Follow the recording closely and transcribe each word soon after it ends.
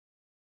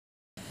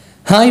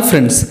Hi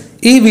friends,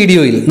 ഈ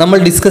വീഡിയോയിൽ നമ്മൾ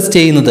ഡിസ്കസ്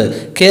ചെയ്യുന്നത്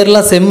Kerala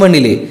sem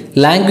 1ലെ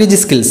language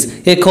skills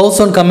A course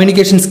on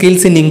communication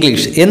skills in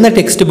English എന്ന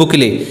ടെക്സ്റ്റ്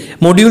ബുക്കിലെ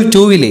മൊഡ്യൂൾ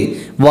 2ലെ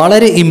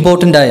വളരെ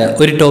ഇമ്പോർട്ടൻ്റ് ആയ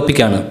ഒരു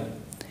ടോപ്പിക്കാണ്.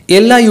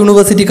 എല്ലാ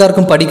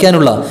യൂണിവേഴ്സിറ്റിക്കാർക്കും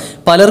പഠിക്കാനുള്ള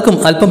പലർക്കും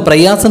അല്പം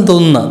പ്രയാസം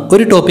തോന്നുന്ന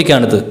ഒരു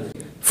ടോപ്പിക്കാണിത്,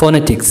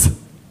 ഫോണറ്റിക്സ്.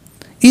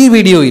 ഈ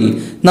വീഡിയോയിൽ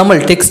നമ്മൾ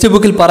ടെക്സ്റ്റ്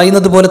ബുക്കിൽ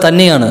പറയുന്നത് പോലെ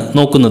തന്നെയാണ്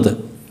നോക്കുന്നത്.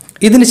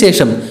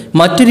 ഇതിനുശേഷം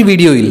മറ്റൊരു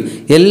വീഡിയോയിൽ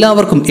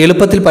എല്ലാവർക്കും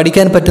എളുപ്പത്തിൽ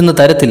പഠിക്കാൻ പറ്റുന്ന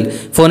തരത്തിൽ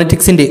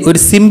ഫോണറ്റിക്സിൻ്റെ ഒരു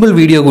സിമ്പിൾ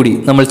വീഡിയോ കൂടി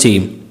നമ്മൾ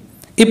ചെയ്യും.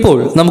 ഇപ്പോൾ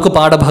നമുക്ക്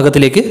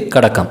പാഠഭാഗത്തിലേക്ക്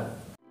കടക്കാം.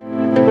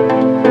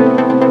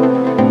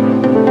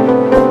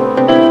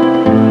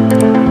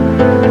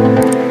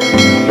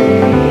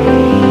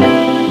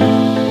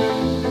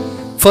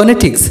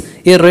 ഫോണറ്റിക്സ്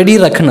എ റെഡി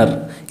റെക്കണർ,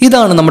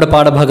 ഇതാണ് നമ്മുടെ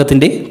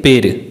പാഠഭാഗത്തിൻ്റെ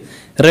പേര്.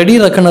 റെഡി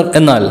റെക്കണർ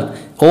എന്നാൽ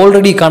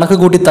ഓൾറെഡി കണക്ക്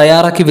കൂട്ടി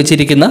തയ്യാറാക്കി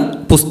വെച്ചിരിക്കുന്ന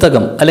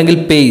പുസ്തകം അല്ലെങ്കിൽ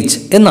പേജ്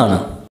എന്നാണ്.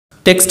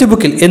 ടെക്സ്റ്റ്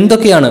ബുക്കിൽ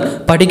എന്തൊക്കെയാണ്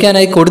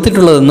പഠിക്കാനായി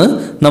കൊടുത്തിട്ടുള്ളതെന്ന്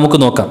നമുക്ക്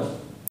നോക്കാം.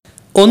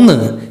 1.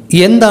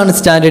 എന്താണ്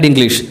സ്റ്റാൻഡേർഡ്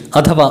ഇംഗ്ലീഷ്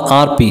അഥവാ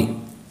RP.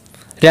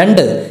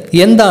 2.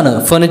 എന്താണ്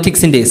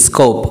ഫോണറ്റിക്സിൻ്റെ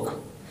സ്കോപ്പ്.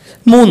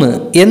 3.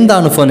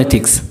 എന്താണ്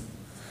ഫോണറ്റിക്സ്.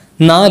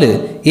 4.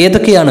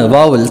 ഏതൊക്കെയാണ്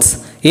വവൽസ്,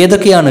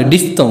 ഏതൊക്കെയാണ്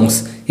ഡിഫ്തോങ്സ്,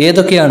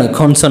 ഏതൊക്കെയാണ്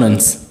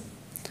കോൺസണൻസ്.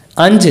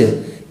 5.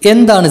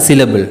 എന്താണ്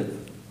സിലബിൾ.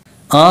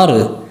 6.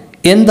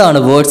 എന്താണ്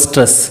വേർഡ്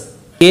സ്ട്രെസ്.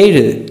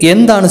 7.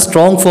 എന്താണ്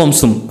സ്ട്രോങ്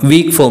ഫോംസും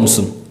വീക്ക്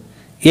ഫോംസും.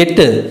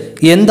 8.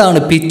 എന്താണ്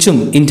പിച്ചും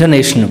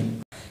ഇൻറ്റർനേഷനും.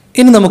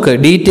 ഇനി നമുക്ക്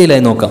ഡീറ്റെയിൽ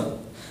ആയി നോക്കാം.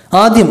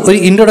 ആദ്യം ഒരു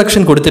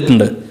ഇൻട്രൊഡക്ഷൻ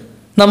കൊടുത്തിട്ടുണ്ട്,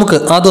 നമുക്ക്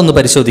അതൊന്ന്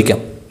പരിശോധിക്കാം.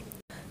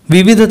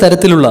 വിവിധ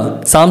തരത്തിലുള്ള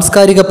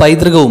സാംസ്കാരിക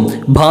പൈതൃകവും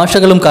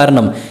ഭാഷകളും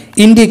കാരണം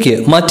ഇന്ത്യക്ക്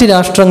മറ്റ്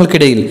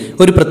രാഷ്ട്രങ്ങൾക്കിടയിൽ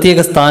ഒരു പ്രത്യേക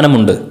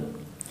സ്ഥാനമുണ്ട്.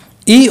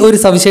 ഈ ഒരു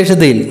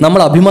സവിശേഷതയിൽ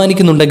നമ്മൾ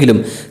അഭിമാനിക്കുന്നുണ്ടെങ്കിലും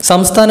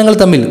സംസ്ഥാനങ്ങൾ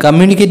തമ്മിൽ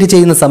കമ്മ്യൂണിക്കേറ്റ്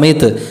ചെയ്യുന്ന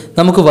സമയത്ത്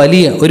നമുക്ക്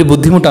വലിയ ഒരു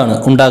ബുദ്ധിമുട്ടാണ്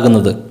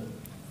ഉണ്ടാകുന്നത്.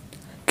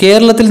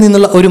 കേരളത്തിൽ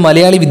നിന്നുള്ള ഒരു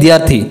മലയാളി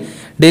വിദ്യാർത്ഥി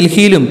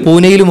ഡൽഹിയിലും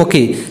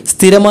പൂനെയിലുമൊക്കെ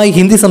സ്ഥിരമായി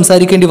ഹിന്ദി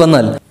സംസാരിക്കേണ്ടി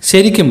വന്നാൽ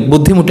ശരിക്കും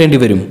ബുദ്ധിമുട്ടേണ്ടി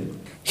വരും.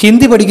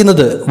 ഹിന്ദി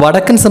പഠിക്കുന്നത്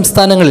വടക്കൻ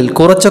സംസ്ഥാനങ്ങളിൽ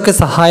കുറച്ചൊക്കെ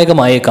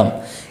സഹായകമായേക്കാം,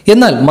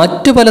 എന്നാൽ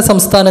മറ്റു പല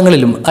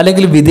സംസ്ഥാനങ്ങളിലും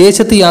അല്ലെങ്കിൽ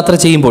വിദേശത്ത് യാത്ര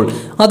ചെയ്യുമ്പോൾ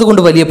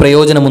അതുകൊണ്ട് വലിയ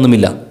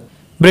പ്രയോജനമൊന്നുമില്ല.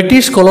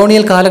 ബ്രിട്ടീഷ്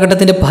കൊളോണിയൽ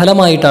കാലഘട്ടത്തിൻ്റെ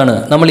ഫലമായിട്ടാണ്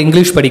നമ്മൾ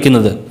ഇംഗ്ലീഷ്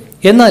പഠിക്കുന്നത്.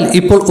 എന്നാൽ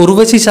ഇപ്പോൾ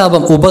ഉർവശി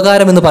ശാപം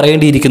ഉപകാരമെന്ന്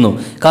പറയേണ്ടിയിരിക്കുന്നു,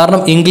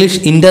 കാരണം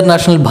ഇംഗ്ലീഷ്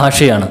ഇൻ്റർനാഷണൽ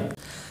ഭാഷയാണ്.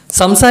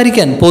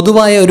 സംസാരിക്കാൻ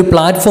പൊതുവായ ഒരു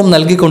പ്ലാറ്റ്ഫോം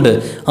നൽകിക്കൊണ്ട്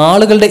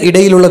ആളുകളുടെ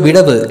ഇടയിലുള്ള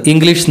വിടവ്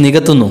ഇംഗ്ലീഷ്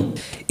നികത്തുന്നു.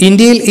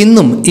 ഇന്ത്യയിൽ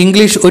ഇന്നും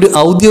ഇംഗ്ലീഷ് ഒരു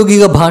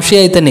ഔദ്യോഗിക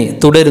ഭാഷയായി തന്നെ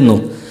തുടരുന്നു.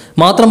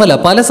 മാത്രമല്ല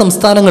പല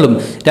സംസ്ഥാനങ്ങളും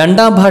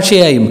രണ്ടാം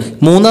ഭാഷയായും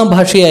മൂന്നാം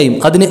ഭാഷയായും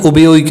അതിനെ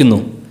ഉപയോഗിക്കുന്നു.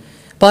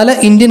 പല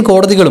ഇന്ത്യൻ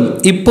കോടതികളും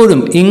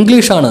ഇപ്പോഴും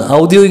ഇംഗ്ലീഷാണ്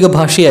ഔദ്യോഗിക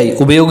ഭാഷയായി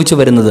ഉപയോഗിച്ചു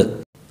വരുന്നത്.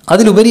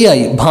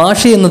 അതിലുപരിയായി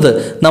ഭാഷ എന്നത്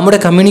നമ്മുടെ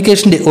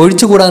കമ്മ്യൂണിക്കേഷൻ്റെ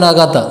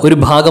ഒഴിച്ചുകൂടാനാകാത്ത ഒരു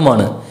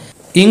ഭാഗമാണ്.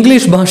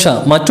 ഇംഗ്ലീഷ് ഭാഷ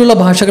മറ്റുള്ള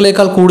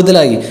ഭാഷകളേക്കാൾ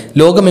കൂടുതലായി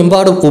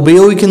ലോകമെമ്പാടും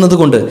ഉപയോഗിക്കുന്നത്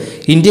കൊണ്ട്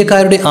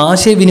ഇന്ത്യക്കാരുടെ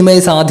ആശയവിനിമയ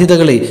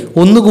സാധ്യതകളെ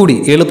ഒന്നുകൂടി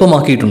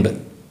എളുപ്പമാക്കിയിട്ടുണ്ട്.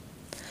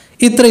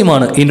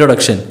 ഇത്രയുമാണ്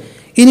ഇൻട്രൊഡക്ഷൻ.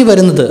 ഇനി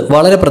വരുന്നത്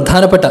വളരെ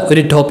പ്രധാനപ്പെട്ട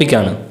ഒരു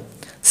ടോപ്പിക്കാണ്,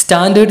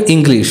 സ്റ്റാൻഡേർഡ്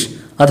ഇംഗ്ലീഷ്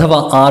അഥവാ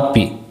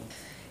RP.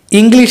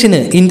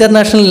 ഇംഗ്ലീഷിന്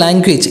ഇൻ്റർനാഷണൽ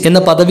ലാംഗ്വേജ്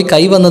എന്ന പദവി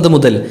കൈവന്നത്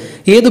മുതൽ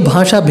ഏത്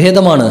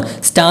ഭാഷാഭേദമാണ്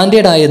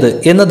സ്റ്റാൻഡേർഡ് ആയത്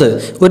എന്നത്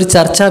ഒരു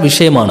ചർച്ചാ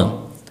വിഷയമാണ്.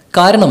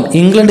 കാരണം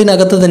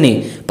ഇംഗ്ലണ്ടിനകത്ത് തന്നെ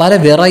പല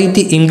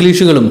വെറൈറ്റി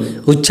ഇംഗ്ലീഷുകളും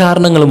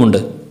ഉച്ചാരണങ്ങളുമുണ്ട്.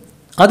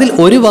 അതിൽ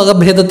ഒരു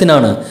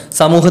വകഭേദത്തിനാണ്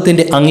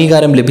സമൂഹത്തിൻ്റെ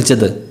അംഗീകാരം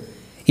ലഭിച്ചത്.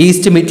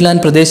 ഈസ്റ്റ്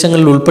മിഡ്ലാൻഡ്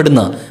പ്രദേശങ്ങളിൽ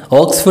ഉൾപ്പെടുന്ന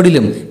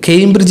ഓക്സ്ഫോർഡിലും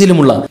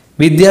കേംബ്രിഡ്ജിലുമുള്ള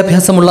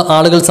വിദ്യാഭ്യാസമുള്ള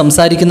ആളുകൾ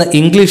സംസാരിക്കുന്ന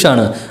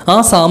ഇംഗ്ലീഷാണ് ആ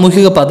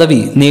സാമൂഹിക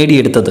പദവി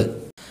നേടിയെടുത്തത്.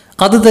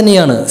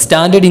 അതുതന്നെയാണ്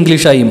സ്റ്റാൻഡേർഡ്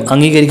ഇംഗ്ലീഷായും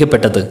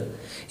അംഗീകരിക്കപ്പെട്ടത്.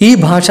 ഈ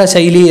ഭാഷാ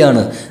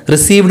ശൈലിയെയാണ്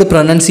റിസീവ്ഡ്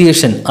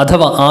പ്രൊനൗൺസിയേഷൻ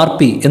അഥവാ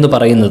RP എന്ന്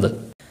പറയുന്നത്.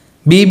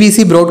 BBC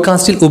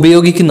ബ്രോഡ്കാസ്റ്റിൽ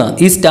ഉപയോഗിക്കുന്ന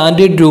ഈ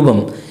സ്റ്റാൻഡേർഡ് രൂപം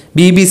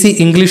BBC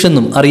ഇംഗ്ലീഷ്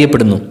എന്നും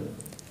അറിയപ്പെടുന്നു.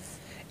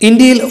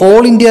 ഇന്ത്യയിൽ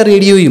ഓൾ ഇന്ത്യ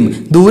റേഡിയോയും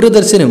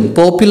ദൂരദർശനും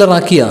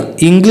പോപ്പുലറാക്കിയ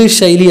ഇംഗ്ലീഷ്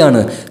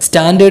ശൈലിയാണ്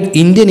സ്റ്റാൻഡേർഡ്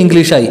ഇന്ത്യൻ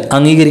ഇംഗ്ലീഷായി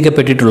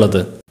അംഗീകരിക്കപ്പെട്ടിട്ടുള്ളത്.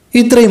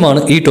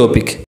 ഇത്രയുമാണ് ഈ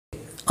ടോപ്പിക്.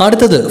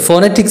 അടുത്തത്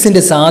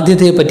ഫോണറ്റിക്സിൻ്റെ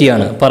സാധ്യതയെ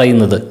പറ്റിയാണ്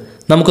പറയുന്നത്.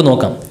 നമുക്ക്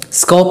നോക്കാം.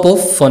 Scope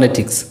of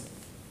phonetics.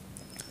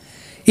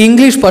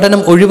 ഇംഗ്ലീഷ്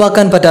പഠനം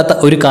ഒഴിവാക്കാൻ പറ്റാത്ത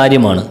ഒരു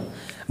കാര്യമാണ്.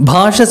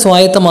 ഭാഷ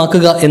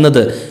സ്വായത്തമാക്കുക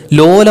എന്നത്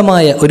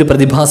ലോലമായ ഒരു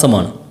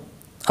പ്രതിഭാസമാണ്.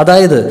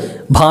 അതായത്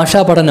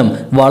ഭാഷാ പഠനം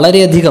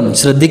വളരെയധികം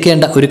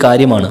ശ്രദ്ധിക്കേണ്ട ഒരു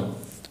കാര്യമാണ്.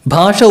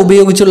 ഭാഷ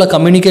ഉപയോഗിച്ചുള്ള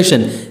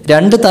കമ്മ്യൂണിക്കേഷൻ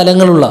 2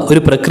 തലങ്ങളുള്ള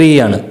ഒരു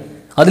പ്രക്രിയയാണ്.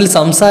 അതിൽ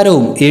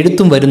സംസാരവും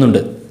എഴുത്തും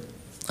വരുന്നുണ്ട്.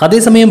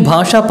 അതേസമയം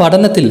ഭാഷാ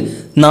പഠനത്തിൽ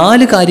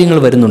 4 കാര്യങ്ങൾ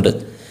വരുന്നുണ്ട്.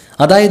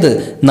 അതായത്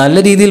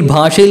നല്ല രീതിയിൽ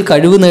ഭാഷയിൽ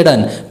കഴിവ് നേടാൻ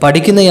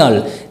പഠിക്കുന്നയാൾ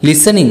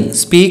listening,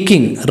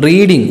 speaking,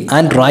 reading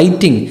and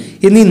writing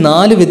എന്നീ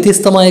 4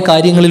 വ്യത്യസ്തമായ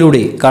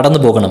കാര്യങ്ങളിലൂടെ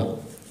കടന്നു പോകണം.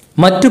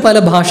 മറ്റു പല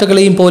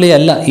ഭാഷകളെയും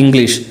പോലെയല്ല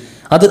ഇംഗ്ലീഷ്,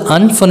 അത്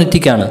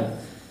അൺഫൊണറ്റിക്കാണ്.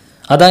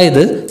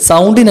 അതായത്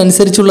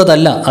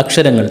സൗണ്ടിനനുസരിച്ചുള്ളതല്ല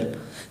അക്ഷരങ്ങൾ.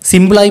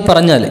 സിമ്പിളായി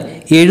പറഞ്ഞാൽ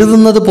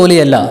എഴുതുന്നത്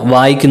പോലെയല്ല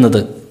വായിക്കുന്നത്.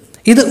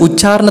 ഇത്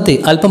ഉച്ചാരണത്തെ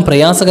അല്പം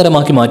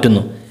പ്രയാസകരമാക്കി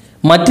മാറ്റുന്നു.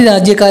 മറ്റ്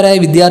രാജ്യക്കാരായ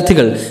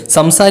വിദ്യാർത്ഥികൾ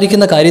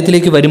സംസാരിക്കുന്ന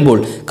കാര്യത്തിലേക്ക് വരുമ്പോൾ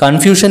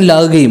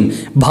കൺഫ്യൂഷനിലാകുകയും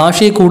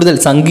ഭാഷയെ കൂടുതൽ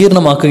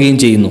സങ്കീർണമാക്കുകയും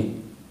ചെയ്യുന്നു.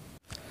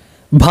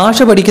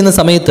 ഭാഷ പഠിക്കുന്ന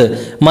സമയത്ത്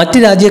മറ്റ്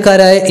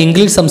രാജ്യക്കാരായ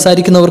ഇംഗ്ലീഷ്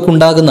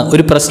സംസാരിക്കുന്നവർക്കുണ്ടാകുന്ന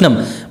ഒരു പ്രശ്നം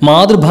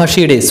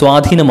മാതൃഭാഷയുടെ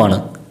സ്വാധീനമാണ്.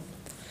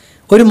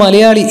 ഒരു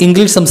മലയാളി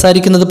ഇംഗ്ലീഷ്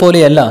സംസാരിക്കുന്നത്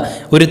പോലെയല്ല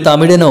ഒരു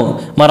തമിഴനോ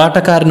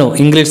മറാഠക്കാരനോ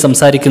ഇംഗ്ലീഷ്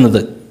സംസാരിക്കുന്നത്.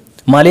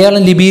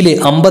 മലയാളം ലിപിയിലെ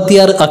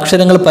 56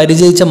 അക്ഷരങ്ങൾ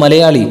പരിചയിച്ച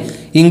മലയാളി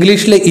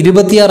ഇംഗ്ലീഷിലെ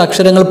 26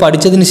 അക്ഷരങ്ങൾ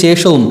പഠിച്ചതിന്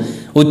ശേഷവും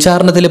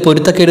ഉച്ചാരണത്തിലെ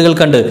പൊരുത്തക്കേടുകൾ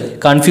കണ്ട്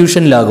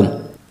കൺഫ്യൂഷനിലാകും.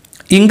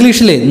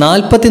 ഇംഗ്ലീഷിലെ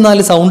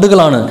 44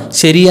 സൗണ്ടുകളാണ്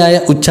ശരിയായ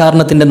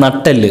ഉച്ചാരണത്തിൻ്റെ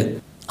നട്ടെല്ല്.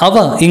 അവ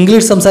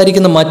ഇംഗ്ലീഷ്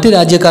സംസാരിക്കുന്ന മറ്റ്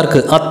രാജ്യക്കാർക്ക്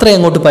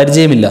അത്രയങ്ങോട്ട്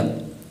പരിചയമില്ല.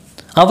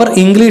 അവർ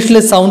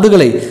ഇംഗ്ലീഷിലെ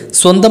സൗണ്ടുകളെ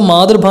സ്വന്തം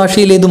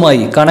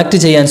മാതൃഭാഷയിലേതുമായി കണക്ട്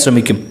ചെയ്യാൻ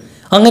ശ്രമിക്കും.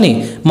 അങ്ങനെ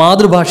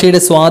മാതൃഭാഷയുടെ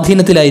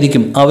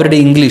സ്വാധീനത്തിലായിരിക്കും അവരുടെ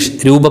ഇംഗ്ലീഷ്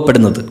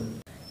രൂപപ്പെടുന്നത്.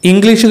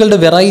 ഇംഗ്ലീഷുകളുടെ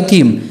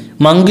വെറൈറ്റിയും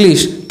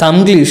മംഗ്ലീഷ്,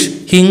 തംഗ്ലീഷ്,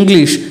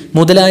 ഹിംഗ്ലീഷ്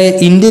മുതലായ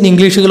ഇന്ത്യൻ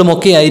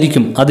ഇംഗ്ലീഷുകളുമൊക്കെ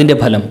ആയിരിക്കും അതിൻ്റെ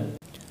ഫലം.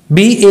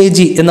 BAG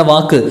എന്ന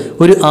വാക്ക്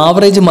ഒരു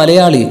ആവറേജ്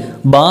മലയാളി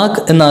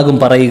ബാഗ് എന്നാകും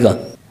പറയുക,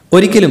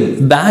 ഒരിക്കലും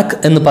ബാക്ക്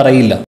എന്ന്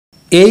പറയില്ല.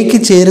 എയ്ക്ക്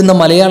ചേരുന്ന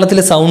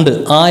മലയാളത്തിലെ സൗണ്ട്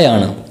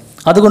ആയാണ്,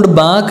 അതുകൊണ്ട്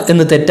ബാഗ്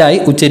എന്ന് തെറ്റായി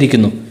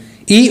ഉച്ചരിക്കുന്നു.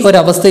 ഈ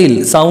ഒരവസ്ഥയിൽ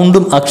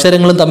സൗണ്ടും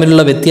അക്ഷരങ്ങളും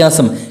തമ്മിലുള്ള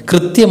വ്യത്യാസം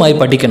കൃത്യമായി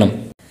പഠിക്കണം.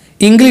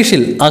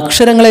 ഇംഗ്ലീഷിൽ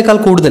അക്ഷരങ്ങളെക്കാൾ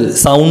കൂടുതൽ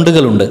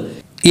സൗണ്ടുകളുണ്ട്.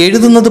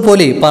 എഴുതുന്നത്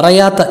പോലെ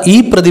പറയാത്ത ഈ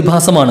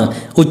പ്രതിഭാസമാണ്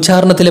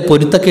ഉച്ചാരണത്തിലെ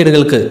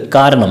പൊരുത്തക്കേടുകൾക്ക്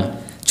കാരണം.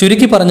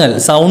 ചുരുക്കി പറഞ്ഞാൽ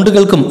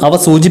സൗണ്ടുകൾക്കും അവ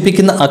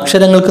സൂചിപ്പിക്കുന്ന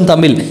അക്ഷരങ്ങൾക്കും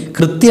തമ്മിൽ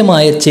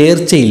കൃത്യമായ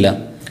ചേർച്ചയില്ല.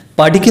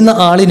 പഠിക്കുന്ന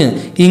ആളിന്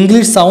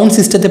ഇംഗ്ലീഷ് സൗണ്ട്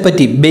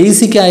സിസ്റ്റത്തെപ്പറ്റി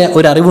ബേസിക്കായ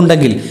ഒരു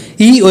അറിവുണ്ടെങ്കിൽ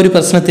ഈ ഒരു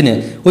പ്രശ്നത്തിന്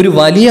ഒരു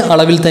വലിയ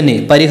അളവിൽ തന്നെ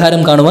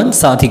പരിഹാരം കാണുവാൻ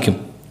സാധിക്കും.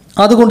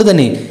 അതുകൊണ്ട്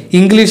തന്നെ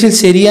ഇംഗ്ലീഷിൽ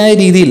ശരിയായ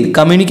രീതിയിൽ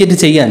കമ്മ്യൂണിക്കേറ്റ്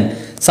ചെയ്യാൻ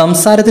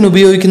സംസാരത്തിന്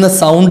ഉപയോഗിക്കുന്ന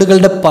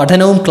സൗണ്ടുകളുടെ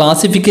പഠനവും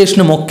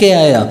ക്ലാസിഫിക്കേഷനും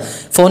ഒക്കെയായ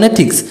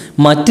ഫോനറ്റിക്സ്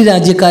മറ്റ്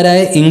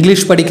രാജ്യക്കാരായ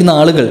ഇംഗ്ലീഷ് പഠിക്കുന്ന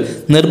ആളുകൾ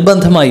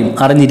നിർബന്ധമായും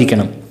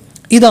അറിഞ്ഞിരിക്കണം.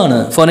 ഇതാണ്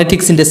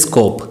ഫോനറ്റിക്സിൻ്റെ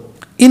സ്കോപ്പ്.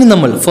 ഇനി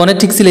നമ്മൾ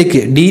ഫോനറ്റിക്സിലേക്ക്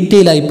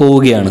ഡീറ്റെയിൽ ആയി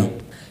പോവുകയാണ്.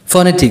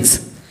 ഫോനറ്റിക്സ്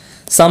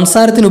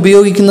സംസാരത്തിന്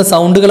ഉപയോഗിക്കുന്ന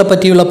സൗണ്ടുകളെ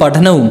പറ്റിയുള്ള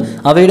പഠനവും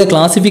അവയുടെ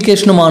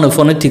ക്ലാസിഫിക്കേഷനുമാണ്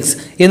ഫോനറ്റിക്സ്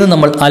എന്ന്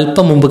നമ്മൾ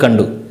അല്പം മുമ്പ്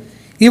കണ്ടു.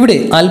 ഇവിടെ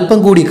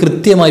അല്പം കൂടി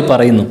കൃത്യമായി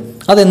പറയുന്നു.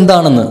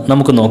 അതെന്താണെന്ന്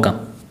നമുക്ക് നോക്കാം.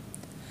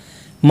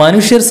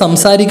 മനുഷ്യർ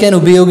സംസാരിക്കാൻ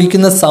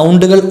ഉപയോഗിക്കുന്ന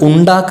സൗണ്ടുകൾ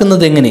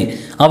ഉണ്ടാക്കുന്നതെങ്ങനെ,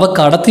 അവ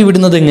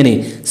കടത്തിവിടുന്നതെങ്ങനെ,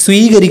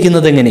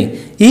 സ്വീകരിക്കുന്നതെങ്ങനെ,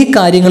 ഈ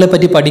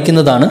കാര്യങ്ങളെപ്പറ്റി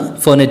പഠിക്കുന്നതാണ്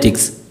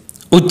ഫോനറ്റിക്സ്.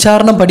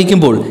 ഉച്ചാരണം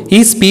പഠിക്കുമ്പോൾ ഈ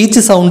സ്പീച്ച്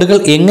സൗണ്ടുകൾ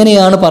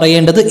എങ്ങനെയാണ്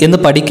പറയേണ്ടത് എന്ന്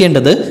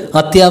പഠിക്കേണ്ടത്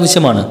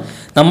അത്യാവശ്യമാണ്.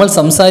 നമ്മൾ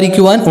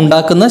സംസാരിക്കുവാൻ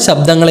ഉണ്ടാക്കുന്ന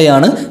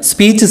ശബ്ദങ്ങളെയാണ്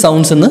സ്പീച്ച്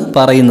സൗണ്ട്സ് എന്ന്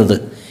പറയുന്നത്.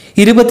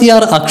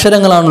 26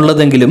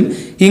 അക്ഷരങ്ങളാണുള്ളതെങ്കിലും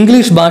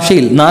ഇംഗ്ലീഷ്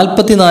ഭാഷയിൽ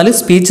 44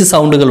 സ്പീച്ച്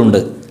സൗണ്ടുകളുണ്ട്.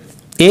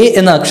 എ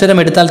എന്ന അക്ഷരം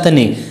എടുത്താൽ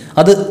തന്നെ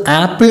അത്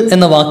ആപ്പിൾ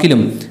എന്ന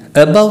വാക്കിലും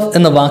എബവ്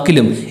എന്ന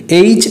വാക്കിലും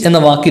ഏജ് എന്ന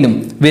വാക്കിലും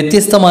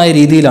വ്യത്യസ്തമായ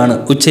രീതിയിലാണ്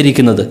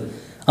ഉച്ചരിക്കുന്നത്.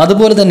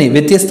 അതുപോലെ തന്നെ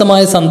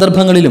വ്യത്യസ്തമായ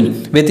സന്ദർഭങ്ങളിലും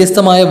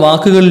വ്യത്യസ്തമായ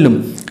വാക്കുകളിലും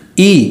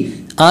E,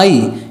 I,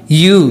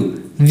 U,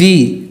 V,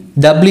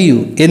 W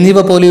എന്നിവ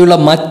പോലെയുള്ള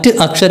മറ്റ്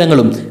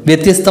അക്ഷരങ്ങളും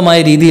വ്യത്യസ്തമായ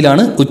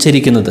രീതിയിലാണ്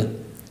ഉച്ചരിക്കുന്നത്.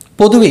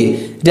 പൊതുവെ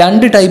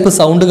 2 ടൈപ്പ്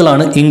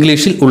സൗണ്ടുകളാണ്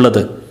ഇംഗ്ലീഷിൽ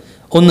ഉള്ളത്.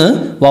 ഒന്ന്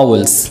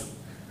വവൽസ്,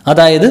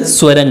 അതായത്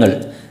സ്വരങ്ങൾ.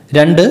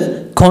 2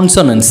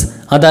 കോൺസണൻസ്,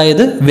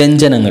 അതായത്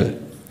വ്യഞ്ജനങ്ങൾ.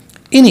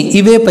 ഇനി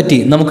ഇവയെപ്പറ്റി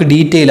നമുക്ക്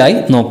ഡീറ്റെയിൽ ആയി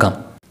നോക്കാം.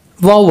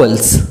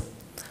 വവൽസ്.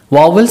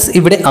 വവൽസ്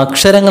ഇവിടെ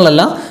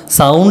അക്ഷരങ്ങളല്ല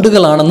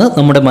സൗണ്ടുകളാണെന്ന്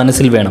നമ്മുടെ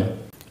മനസ്സിൽ വേണം.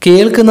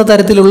 കേൾക്കുന്ന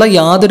തരത്തിലുള്ള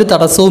യാതൊരു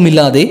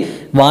തടസ്സവുമില്ലാതെ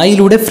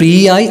വായിലൂടെ ഫ്രീ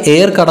ആയി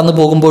എയർ കടന്നു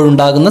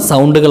പോകുമ്പോഴുണ്ടാകുന്ന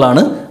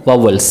സൗണ്ടുകളാണ്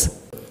വവൽസ്.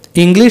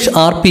 ഇംഗ്ലീഷ്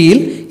RPയിൽ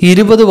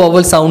 20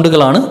 വവൽ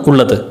സൗണ്ടുകളാണ്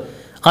ഉള്ളത്.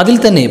 അതിൽ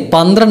തന്നെ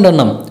 12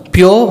 എണ്ണം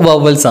പ്യോർ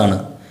വവൽസ് ആണ്.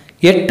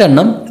 8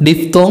 എണ്ണം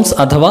ഡിഫ്തോങ്സ്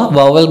അഥവാ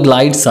വവൽ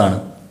ഗ്ലൈഡ്സ് ആണ്.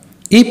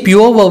 ഈ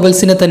പ്യോർ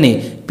വവൽസിനെ തന്നെ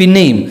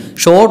പിന്നെയും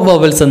ഷോർട്ട്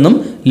വവൽസ് എന്നും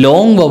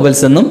ലോങ്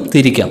വവൽസ് എന്നും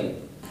തിരിക്കാം.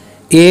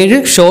 7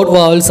 ഷോർട്ട്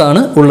വവൽസ്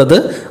ആണ് ഉള്ളത്.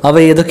 അവ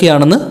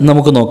ഏതൊക്കെയാണെന്ന്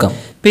നമുക്ക് നോക്കാം.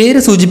 പേര്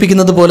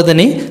സൂചിപ്പിക്കുന്നത് പോലെ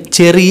തന്നെ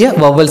ചെറിയ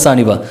വവൽസ്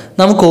ആണിവ.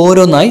 നമുക്ക്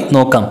ഓരോന്നായി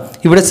നോക്കാം.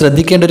 ഇവിടെ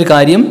ശ്രദ്ധിക്കേണ്ട ഒരു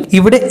കാര്യം,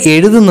 ഇവിടെ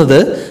എഴുതുന്നത്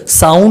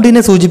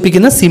സൗണ്ടിനെ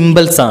സൂചിപ്പിക്കുന്ന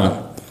സിംബൽസ് ആണ്,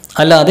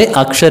 അല്ലാതെ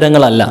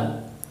അക്ഷരങ്ങളല്ല.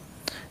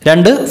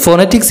 2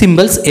 ഫോണറ്റിക്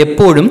സിംബൽസ്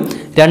എപ്പോഴും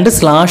 2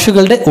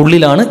 സ്ലാഷുകളുടെ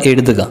ഉള്ളിലാണ്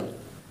എഴുതുക.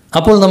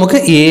 അപ്പോൾ നമുക്ക്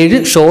 7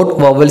 ഷോർട്ട്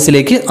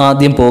വവൽസിലേക്ക്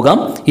ആദ്യം പോകാം.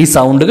 ഈ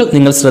സൗണ്ടുകൾ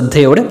നിങ്ങൾ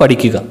ശ്രദ്ധയോടെ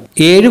പഠിക്കുക.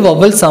 7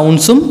 വവൽ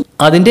സൗണ്ട്സും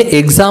അതിൻ്റെ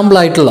എക്സാമ്പിൾ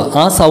ആയിട്ടുള്ള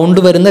ആ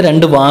സൗണ്ട് വരുന്ന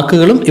 2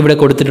 വാക്കുകളും ഇവിടെ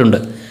കൊടുത്തിട്ടുണ്ട്.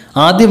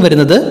 ആദ്യം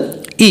വരുന്നത്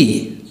E.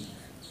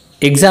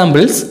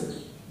 Examples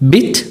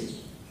bit,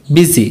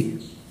 BC.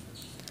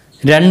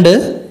 2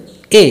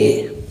 A.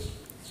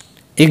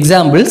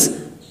 Examples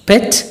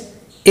pet,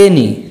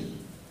 any.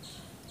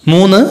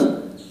 3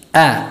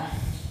 ആ.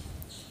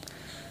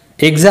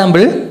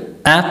 Example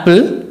apple,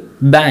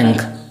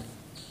 bank.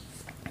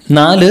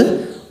 4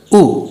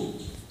 ഉ.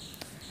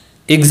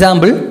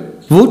 Example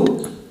would,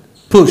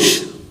 push.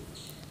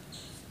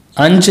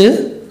 5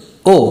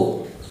 oh.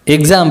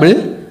 Example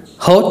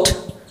hot,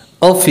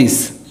 office.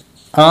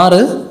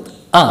 6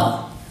 ആ.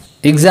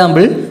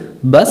 Example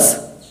bus,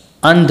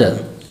 under.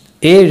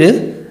 7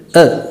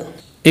 A.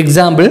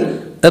 Example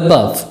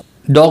above,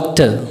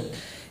 doctor.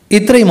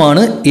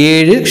 ഇത്രയുമാണ്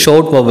 7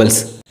 ഷോർട്ട്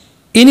വവൽസ്.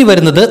 ഇനി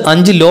വരുന്നത്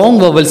 5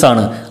 ലോങ് വവൽസ്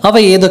ആണ്. അവ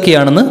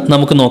ഏതൊക്കെയാണെന്ന്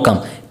നമുക്ക് നോക്കാം.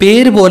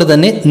 പേര് പോലെ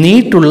തന്നെ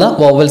നീട്ടുള്ള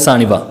വവൽസ്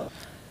ആണിവ.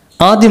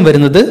 ആദ്യം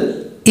വരുന്നത്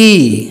E.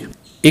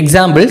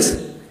 Examples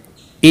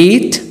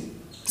eat,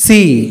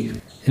 see.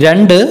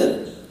 2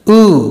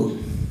 u.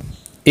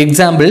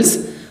 Examples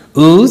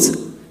ooze,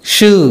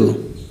 shoe.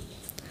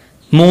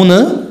 3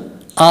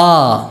 a.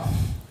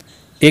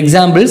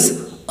 Examples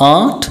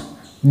art,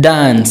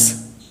 dance.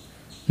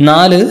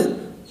 4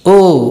 o.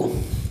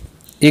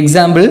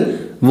 Example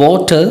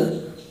water,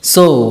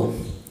 so.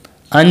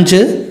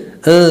 5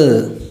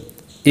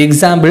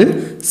 Example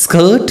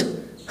skirt,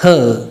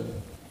 her.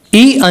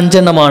 ഈ 5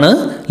 എണ്ണമാണ്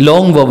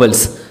ലോങ്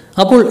വവൽസ്.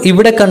 അപ്പോൾ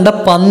ഇവിടെ കണ്ട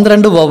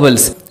 12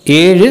 വവൽസ്,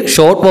 7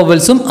 ഷോർട്ട്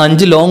വവൽസും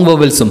 5 ലോങ്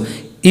വവൽസും,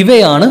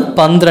 ഇവയാണ്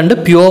 12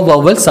 പ്യുവർ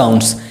വവൽ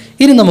സൗണ്ട്സ്.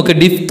 ഇനി നമുക്ക്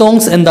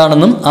ഡിഫ്തോങ്സ്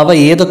എന്താണെന്നും അവ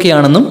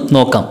ഏതൊക്കെയാണെന്നും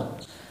നോക്കാം.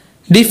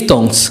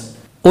 ഡിഫ്തോങ്സ്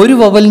ഒരു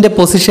വവലിൻ്റെ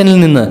പൊസിഷനിൽ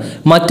നിന്ന്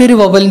മറ്റൊരു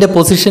വവലിൻ്റെ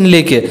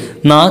പൊസിഷനിലേക്ക്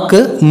നാക്ക്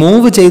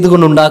മൂവ്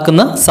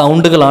ചെയ്തുകൊണ്ടുണ്ടാക്കുന്ന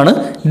സൗണ്ടുകളാണ്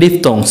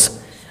ഡിഫ്തോങ്സ്.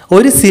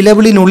 ഒരു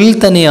സിലബിളിനുള്ളിൽ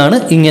തന്നെയാണ്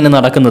ഇങ്ങനെ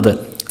നടക്കുന്നത്.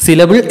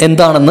 സിലബിൾ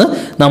എന്താണെന്ന്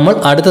നമ്മൾ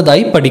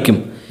അടുത്തതായി പഠിക്കും.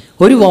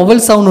 ഒരു വവൽ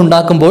സൗണ്ട്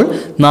ഉണ്ടാക്കുമ്പോൾ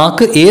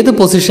നാക്ക് ഏത്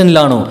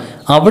പൊസിഷനിലാണോ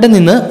അവിടെ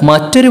നിന്ന്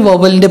മറ്റൊരു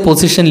വവലിൻ്റെ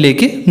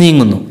പൊസിഷനിലേക്ക്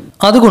നീങ്ങുന്നു.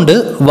 അതുകൊണ്ട്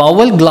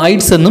വവൽ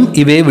ഗ്ലൈഡ്സ് എന്നും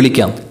ഇവയെ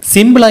വിളിക്കാം.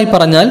 സിമ്പിളായി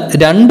പറഞ്ഞാൽ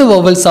 2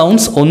 വവൽ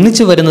സൗണ്ട്സ്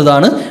ഒന്നിച്ചു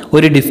വരുന്നതാണ്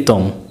ഒരു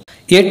ഡിഫ്തോങ്.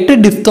 8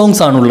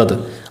 ഡിഫ്തോങ്സ് ആണുള്ളത്.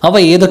 അവ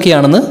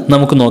ഏതൊക്കെയാണെന്ന്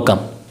നമുക്ക്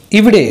നോക്കാം.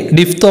 ഇവിടെ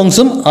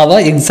ഡിഫ്തോങ്സും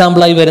അവ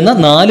എക്സാമ്പിളായി വരുന്ന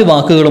 4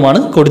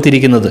 വാക്കുകളുമാണ്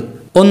കൊടുത്തിരിക്കുന്നത്.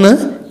 1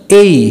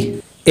 എയ്.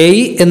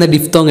 എയ് എന്ന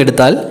ഡിഫ്തോങ്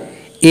എടുത്താൽ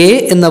എ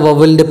എന്ന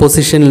വവലിൻ്റെ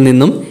പൊസിഷനിൽ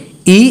നിന്നും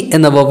ഇ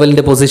എന്ന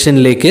വവലിൻ്റെ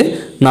പൊസിഷനിലേക്ക്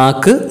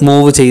നാക്ക്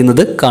മൂവ്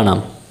ചെയ്യുന്നത് കാണാം.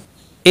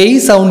 എയ്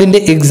സൗണ്ടിൻ്റെ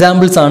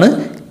എക്സാമ്പിൾസ് ആണ്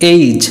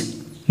ഏജ്,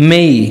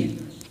 മെയ്,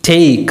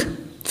 ടേക്ക്,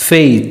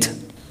 ഫെയ്ത്ത്.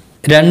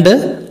 2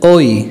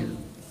 ഓയ്.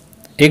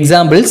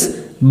 Examples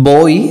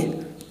boy,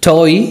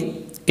 toy,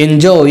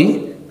 enjoy,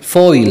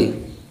 foil.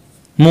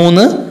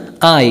 3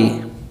 I.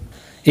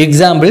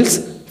 Examples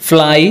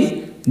fly,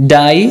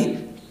 dye,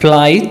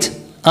 flight,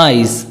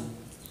 ice.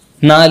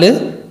 4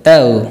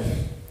 എവ്.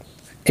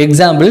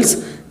 Examples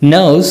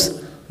nose,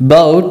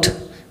 boat,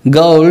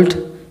 gold,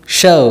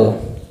 show.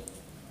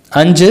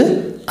 5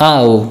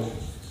 ow.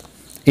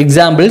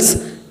 Examples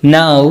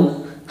now,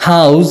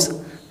 house,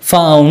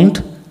 found,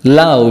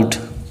 loud.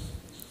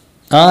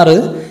 6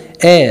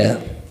 air.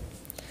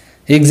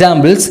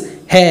 Examples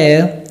hair,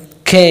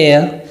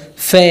 care,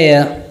 fair,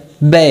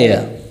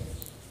 bear.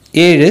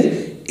 7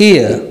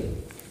 ear.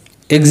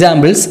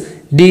 Examples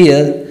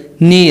dear,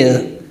 near,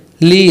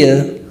 leer,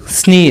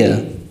 sneer.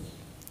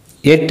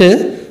 8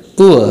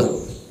 oor.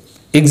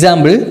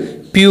 Example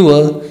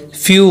pure,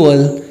 fuel,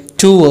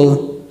 ടൂവർ,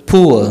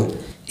 poor.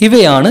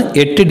 ഇവയാണ്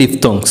 8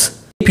 diphthongs.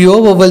 Pure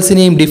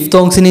വവൽസിനെയും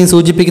ഡിഫ്തോങ്സിനെയും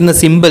സൂചിപ്പിക്കുന്ന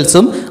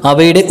സിംബൽസും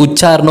അവയുടെ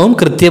ഉച്ചാരണവും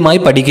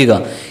കൃത്യമായി പഠിക്കുക.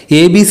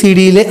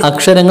 ABCDയിലെ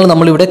അക്ഷരങ്ങൾ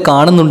നമ്മളിവിടെ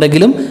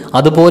കാണുന്നുണ്ടെങ്കിലും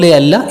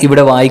അതുപോലെയല്ല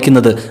ഇവിടെ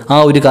വായിക്കുന്നത്. ആ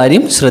ഒരു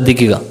കാര്യം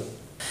ശ്രദ്ധിക്കുക.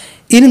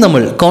 ഇനി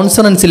നമ്മൾ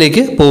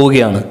കോൺസണൻസിലേക്ക്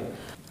പോവുകയാണ്.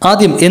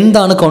 ആദ്യം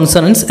എന്താണ്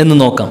കോൺസണൻസ് എന്ന്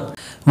നോക്കാം.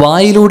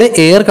 വായിലൂടെ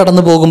എയർ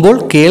കടന്നു പോകുമ്പോൾ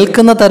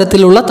കേൾക്കുന്ന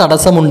തരത്തിലുള്ള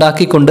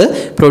തടസ്സമുണ്ടാക്കിക്കൊണ്ട്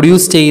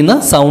പ്രൊഡ്യൂസ് ചെയ്യുന്ന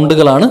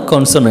സൗണ്ടുകളാണ്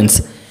കോൺസണൻസ്.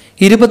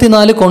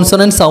 24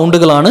 consonants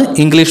സൗണ്ടുകളാണ്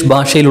English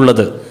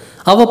ഭാഷയിലുള്ളത്.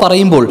 അവ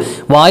പറയുമ്പോൾ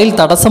വായിൽ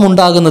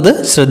തടസ്സമുണ്ടാകുന്നത്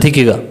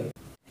ശ്രദ്ധിക്കുക.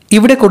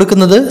 ഇവിടെ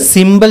കൊടുക്കുന്നത്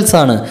സിംബൽസ്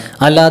ആണ്,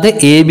 അല്ലാതെ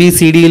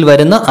ABCDയിൽ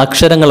വരുന്ന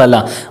അക്ഷരങ്ങളല്ല.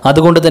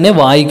 അതുകൊണ്ട് തന്നെ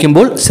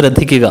വായിക്കുമ്പോൾ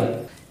ശ്രദ്ധിക്കുക.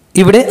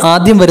 ഇവിടെ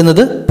ആദ്യം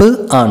വരുന്നത് പ്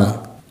ആണ്.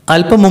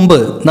 അല്പം മുമ്പ്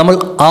നമ്മൾ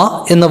ആ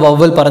എന്ന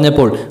വവൽ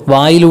പറഞ്ഞപ്പോൾ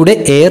വായിലൂടെ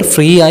എയർ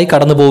ഫ്രീ ആയി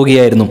കടന്നു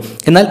പോവുകയായിരുന്നു.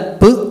 എന്നാൽ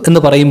പ് എന്ന്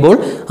പറയുമ്പോൾ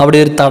അവിടെ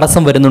ഒരു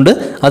തടസ്സം വരുന്നുണ്ട്,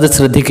 അത്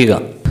ശ്രദ്ധിക്കുക.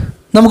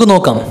 നമുക്ക്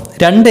നോക്കാം.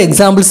 2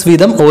 എക്സാമ്പിൾസ്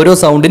വീതം ഓരോ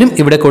സൗണ്ടിനും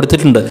ഇവിടെ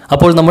കൊടുത്തിട്ടുണ്ട്.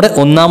 അപ്പോൾ നമ്മുടെ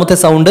ഒന്നാമത്തെ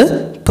സൗണ്ട്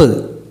പ്.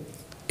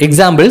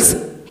 Examples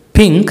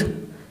pink,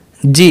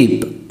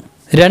 jeep.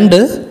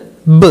 2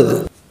 b.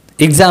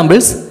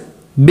 Examples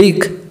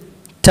big,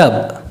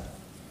 tub.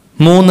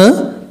 3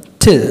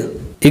 T.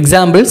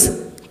 Examples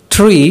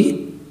tree,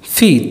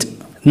 feet.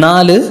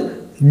 4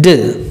 d.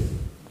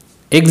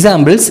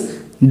 Examples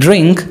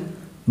drink,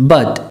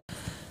 bud.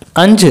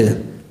 5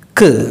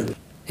 k.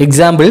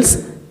 Examples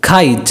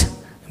kite,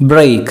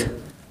 break.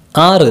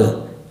 6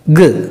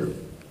 g.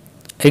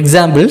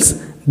 Examples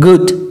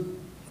good,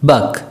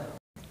 buck.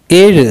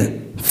 7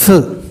 f.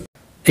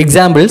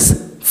 Examples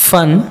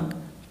fun,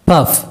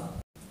 puff.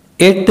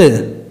 8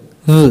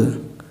 v.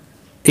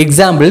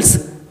 Examples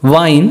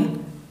wine,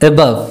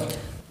 above.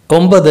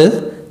 9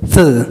 th.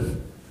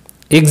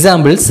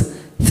 Examples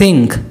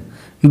think,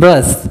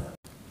 breath.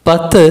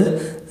 10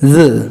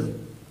 the.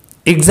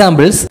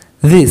 Examples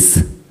this,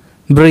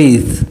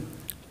 breathe.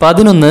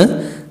 11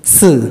 s.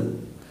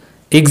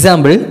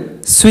 Example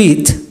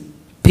sweet,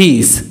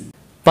 peace.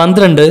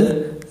 12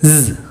 z.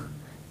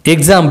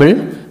 Example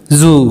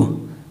zoo,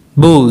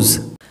 booze.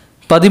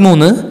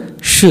 13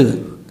 sh.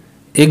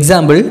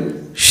 Example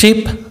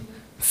ship,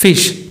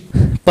 fish.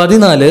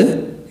 14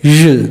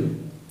 j.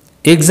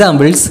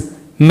 Examples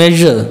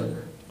measure,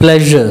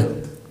 pleasure.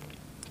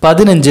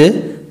 15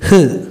 h.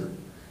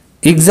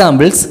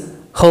 Examples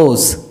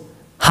horse,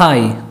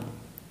 high.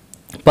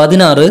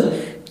 16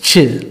 ch.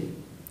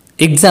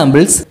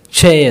 Examples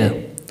chair,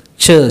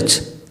 church.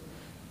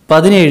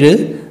 17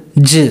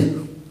 ജ്.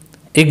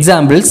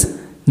 Examples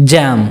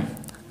jam,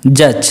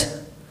 judge.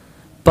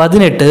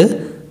 18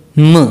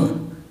 മ്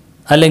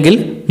അല്ലെങ്കിൽ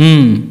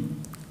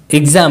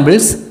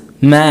examples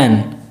മാൻ,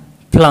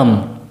 plum.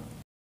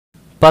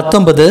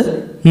 19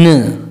 ന്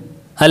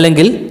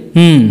അല്ലെങ്കിൽ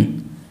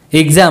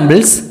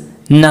examples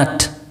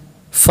നട്ട്,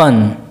 fun.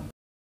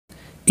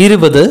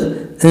 20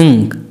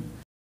 ഇങ്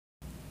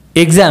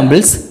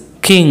examples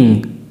king,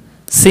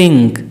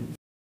 Singh.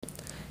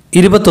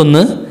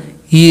 21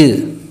 യ്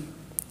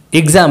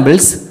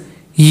examples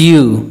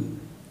U,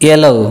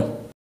 yellow.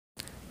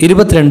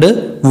 22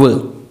 വ്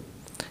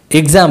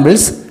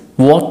examples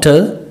water,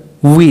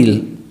 wheel.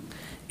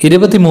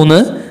 23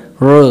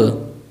 റ്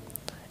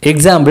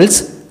examples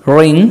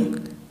ring,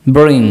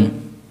 bring.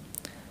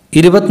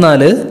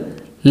 24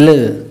 ല്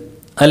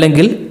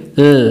അല്ലെങ്കിൽ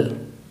ൽ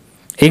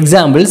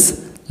എക്സാമ്പിൾസ്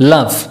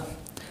ലവ്,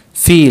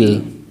 ഫീൽ.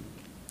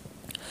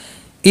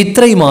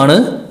 ഇത്രയുമാണ്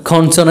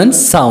കോൺസണന്റ്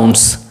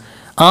സൗണ്ട്സ്.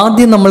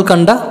 ആദ്യം നമ്മൾ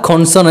കണ്ട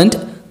കോൺസണന്റ്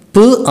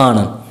പ്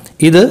ആണ്.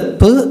 ഇത്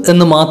പ്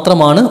എന്ന്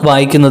മാത്രമാണ്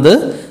വായിക്കുന്നത്.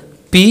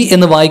 പി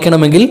എന്ന്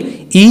വായിക്കണമെങ്കിൽ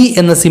ഇ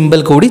എന്ന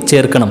സിമ്പൽ കൂടി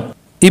ചേർക്കണം.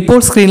 ഇപ്പോൾ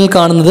സ്ക്രീനിൽ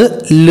കാണുന്നത്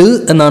ല്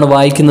എന്നാണ്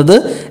വായിക്കുന്നത്.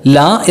 ല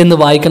എന്ന്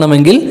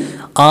വായിക്കണമെങ്കിൽ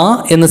ആ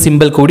എന്ന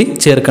സിമ്പൽ കൂടി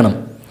ചേർക്കണം.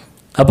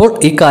 അപ്പോൾ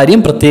ഈ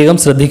കാര്യം പ്രത്യേകം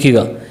ശ്രദ്ധിക്കുക.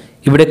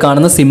 ഇവിടെ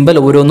കാണുന്ന സിമ്പൽ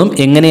ഓരോന്നും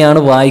എങ്ങനെയാണ്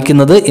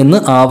വായിക്കുന്നത് എന്ന്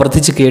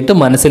ആവർത്തിച്ച് കേട്ട്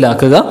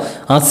മനസ്സിലാക്കുക.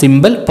 ആ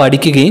സിമ്പൽ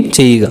പഠിക്കുകയും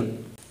ചെയ്യുക.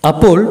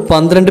 അപ്പോൾ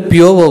 12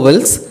 പ്യൂർ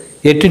വോവൽസ്,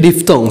 8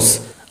 ഡിഫ്തോങ്സ്,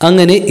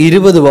 അങ്ങനെ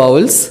 20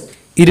 വോവൽസ്,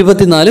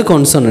 24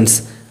 കോൺസണൻസ്.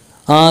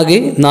 ആകെ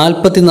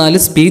 44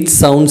 സ്പീച്ച്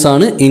സൗണ്ട്സ്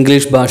ആണ്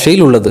ഇംഗ്ലീഷ്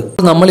ഭാഷയിലുള്ളത്.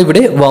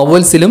 നമ്മളിവിടെ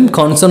വവൽസിലും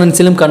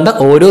കോൺസണൻസിലും കണ്ട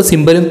ഓരോ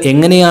സിമ്പലും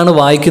എങ്ങനെയാണ്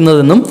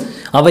വായിക്കുന്നതെന്നും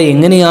അവ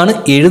എങ്ങനെയാണ്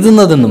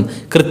എഴുതുന്നതെന്നും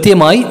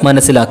കൃത്യമായി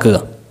മനസ്സിലാക്കുക.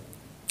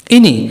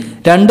 ഇനി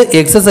 2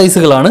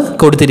 എക്സസൈസുകളാണ്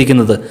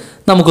കൊടുത്തിരിക്കുന്നത്.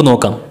 നമുക്ക്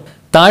നോക്കാം.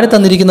 താഴെ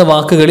തന്നിരിക്കുന്ന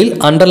വാക്കുകളിൽ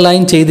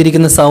അണ്ടർലൈൻ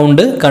ചെയ്തിരിക്കുന്ന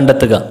സൗണ്ട്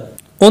കണ്ടെത്തുക.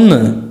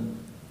 1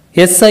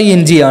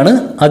 SING ആണ്.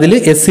 അതിൽ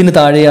എസ്സിന്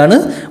താഴെയാണ്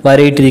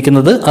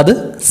വരയിട്ടിരിക്കുന്നത്. അത്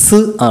സ്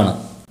ആണ്.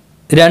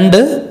 2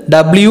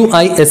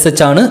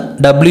 WISH ആണ്.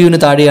 ഡബ്ല്യുവിന്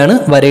താഴെയാണ്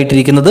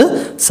വരയിട്ടിരിക്കുന്നത്.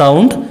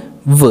 സൗണ്ട്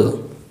വ്.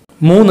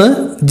 3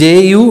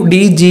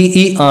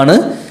 JUDGE ആണ്.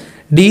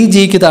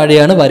 DGക്ക്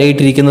താഴെയാണ്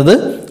വരയിട്ടിരിക്കുന്നത്.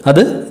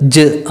 അത്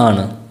ജ്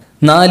ആണ്.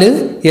 4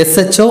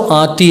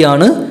 SHORT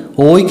ആണ്.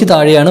 ഓയ്ക്ക്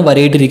താഴെയാണ്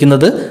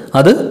വരയിട്ടിരിക്കുന്നത്.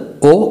 അത്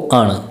ഓ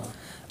ആണ്.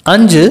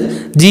 5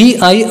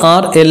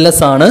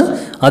 GIRLS ആണ്.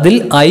 അതിൽ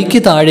ഐക്ക്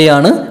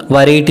താഴെയാണ്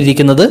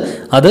വരയിട്ടിരിക്കുന്നത്.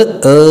 അത്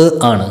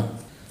ആണ്.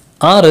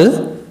 6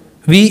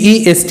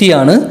 VEST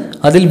ആണ്.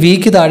 അതിൽ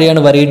വിക്ക് താഴെയാണ്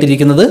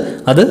വരയിട്ടിരിക്കുന്നത്.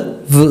 അത്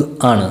വ്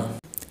ആണ്.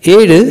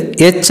 7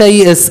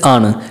 HIS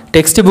ആണ്.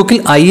 ടെക്സ്റ്റ് ബുക്കിൽ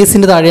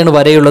ISന്റെ താഴെയാണ്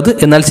വരയുള്ളത്.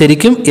 എന്നാൽ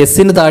ശരിക്കും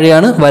എസ്സിന്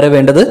താഴെയാണ് വര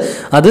വേണ്ടത്.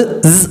 അത്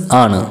സ്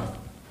ആണ്.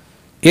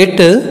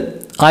 8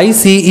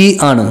 ICE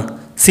ആണ്.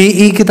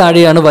 CEക്ക്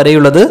താഴെയാണ്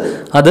വരയുള്ളത്.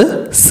 അത്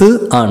സ്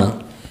ആണ്.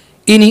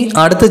 ഇനി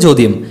അടുത്ത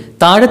ചോദ്യം.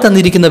 താഴെ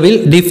തന്നിരിക്കുന്നവയിൽ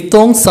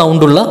ഡിഫ്തോങ്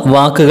സൗണ്ടുള്ള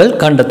വാക്കുകൾ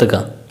കണ്ടെത്തുക.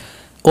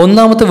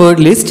 ഒന്നാമത്തെ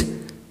word list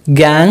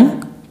gang,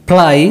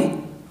 ply,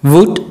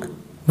 would,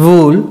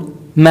 wool,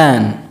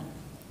 മാൻ.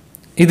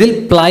 ഇതിൽ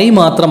പ്ലൈ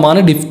മാത്രമാണ്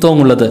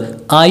ഡിഫ്തോങ് ഉള്ളത്.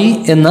 ഐ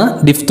എന്ന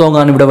ഡിഫ്തോങ്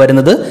ആണ് ഇവിടെ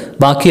വരുന്നത്.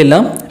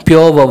 ബാക്കിയെല്ലാം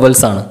പ്യോർ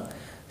വവൽസ് ആണ്.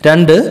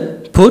 2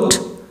 puttu,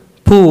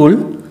 pool,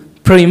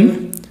 prim,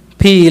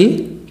 peel,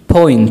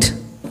 point.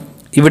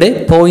 ഇവിടെ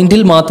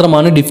പോയിന്റിൽ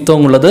മാത്രമാണ്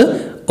ഡിഫ്തോങ് ഉള്ളത്.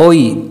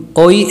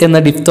 ഒയ് എന്ന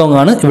ഡിഫ്തോങ്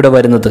ആണ് ഇവിടെ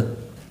വരുന്നത്.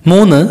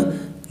 3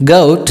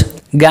 ഗൗട്ട്,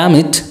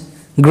 ഗാമിറ്റ്,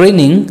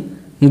 ഗ്രിനിങ്,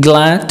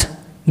 ഗ്ലാറ്റ്,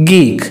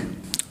 ഗീക്ക്.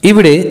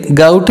 ഇവിടെ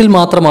ഗൗട്ടിൽ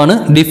മാത്രമാണ്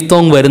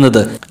ഡിഫ്തോങ്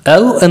വരുന്നത്.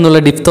 ഔ എന്നുള്ള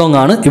ഡിഫ്തോങ്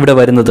ആണ് ഇവിടെ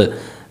വരുന്നത്.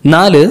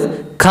 4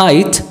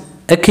 കൈറ്റ്,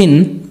 എക്കിൻ,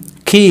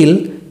 കീൽ,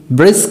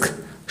 ബ്രിസ്ക്,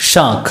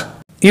 ഷാക്ക്.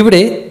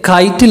 ഇവിടെ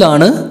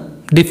കൈറ്റിലാണ്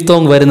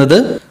ഡിഫ്തോങ് വരുന്നത്.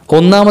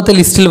 ഒന്നാമത്തെ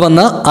ലിസ്റ്റിൽ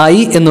വന്ന ഐ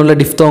എന്നുള്ള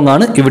ഡിഫ്തോങ്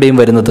ആണ് ഇവിടെയും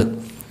വരുന്നത്.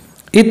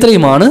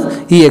 ഇത്രയുമാണ്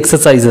ഈ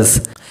എക്സസൈസസ്.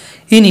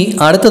 ഇനി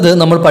അടുത്തത്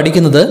നമ്മൾ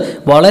പഠിക്കുന്നത്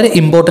വളരെ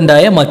ഇമ്പോർട്ടൻ്റ്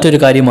ആയ മറ്റൊരു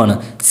കാര്യമാണ്,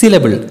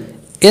 സിലബിൾ.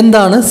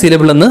 എന്താണ്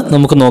സിലബിൾ എന്ന്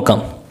നമുക്ക് നോക്കാം.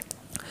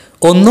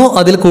 ഒന്നോ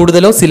അതിൽ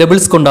കൂടുതലോ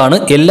സിലബിൾസ് കൊണ്ടാണ്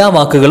എല്ലാ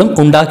വാക്കുകളും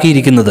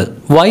ഉണ്ടാക്കിയിരിക്കുന്നത്.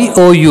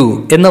 YOU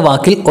എന്ന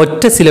വാക്കിൽ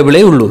ഒറ്റ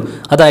സിലബിളേ ഉള്ളൂ,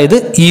 അതായത്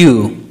യു.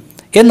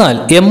 എന്നാൽ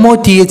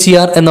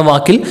MOTHER എന്ന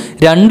വാക്കിൽ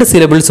 2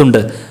 സിലബിൾസ്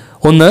ഉണ്ട്.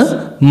 ഒന്ന്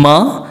മ,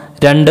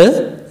 2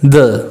 ദ.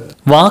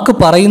 വാക്ക്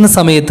പറയുന്ന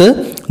സമയത്ത്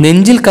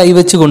നെഞ്ചിൽ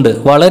കൈവച്ചുകൊണ്ട്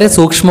വളരെ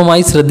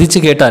സൂക്ഷ്മമായി ശ്രദ്ധിച്ചു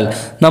കേട്ടാൽ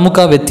നമുക്ക്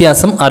ആ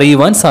വ്യത്യാസം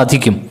അറിയുവാൻ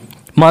സാധിക്കും.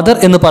 മദർ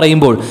എന്ന്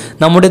പറയുമ്പോൾ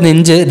നമ്മുടെ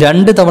നെഞ്ച്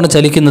 2 തവണ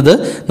ചലിക്കുന്നത്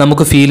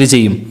നമുക്ക് ഫീൽ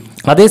ചെയ്യും.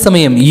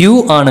 അതേസമയം യു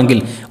ആണെങ്കിൽ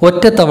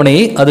ഒറ്റ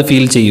തവണയെ അത്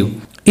ഫീൽ ചെയ്യൂ.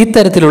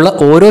 ഇത്തരത്തിലുള്ള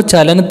ഓരോ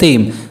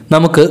ചലനത്തെയും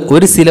നമുക്ക്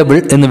ഒരു സിലബിൾ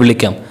എന്ന്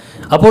വിളിക്കാം.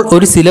 അപ്പോൾ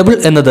ഒരു സിലബിൾ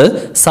എന്നത്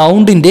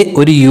സൗണ്ടിൻ്റെ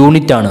ഒരു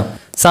യൂണിറ്റ് ആണ്.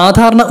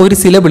 സാധാരണ ഒരു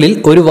സിലബിളിൽ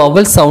ഒരു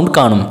വവൽ സൗണ്ട്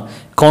കാണും.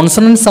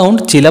 കോൺസണന്റ്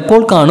സൗണ്ട്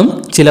ചിലപ്പോൾ കാണും,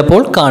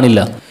 ചിലപ്പോൾ കാണില്ല.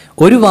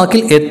 ഒരു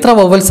വാക്കിൽ എത്ര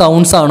വവൽ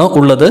സൗണ്ട്സ് ആണോ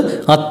ഉള്ളത്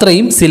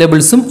അത്രയും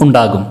സിലബിൾസും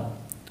ഉണ്ടാകും.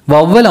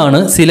 വവ്വലാണ്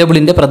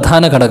സിലബിളിൻ്റെ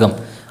പ്രധാന ഘടകം.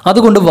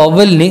 അതുകൊണ്ട്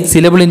വവ്വലിനെ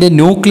സിലബിളിൻ്റെ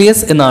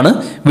ന്യൂക്ലിയസ് എന്നാണ്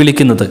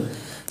വിളിക്കുന്നത്.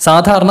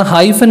 സാധാരണ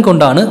ഹൈഫൻ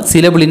കൊണ്ടാണ്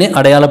സിലബിളിനെ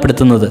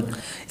അടയാളപ്പെടുത്തുന്നത്.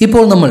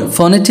 ഇപ്പോൾ നമ്മൾ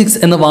ഫോണറ്റിക്സ്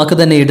എന്ന വാക്ക്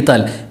തന്നെ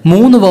എടുത്താൽ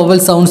 3 വവൽ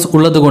സൗണ്ട്സ്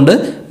ഉള്ളതുകൊണ്ട്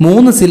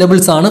 3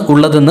 സിലബിൾസ് ആണ്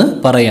ഉള്ളതെന്ന്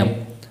പറയാം.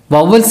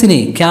 വവൽസിനെ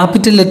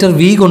ക്യാപിറ്റൽ ലെറ്റർ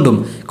വി കൊണ്ടും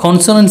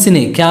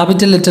കോൺസണൻസിനെ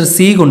ക്യാപിറ്റൽ ലെറ്റർ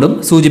സി കൊണ്ടും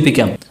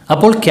സൂചിപ്പിക്കാം.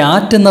 അപ്പോൾ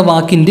ക്യാറ്റ് എന്ന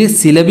വാക്കിൻ്റെ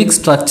സിലബിക്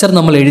സ്ട്രക്ചർ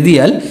നമ്മൾ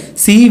എഴുതിയാൽ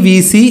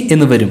CVC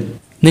എന്ന് വരും.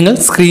 നിങ്ങൾ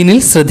സ്ക്രീനിൽ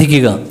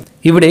ശ്രദ്ധിക്കുക.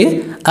 ഇവിടെ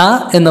ആ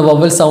എന്ന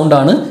വവൽ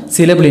സൗണ്ടാണ്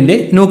സിലബിളിൻ്റെ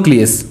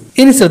ന്യൂക്ലിയസ്.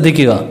 ഇനി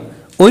ശ്രദ്ധിക്കുക,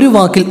 ഒരു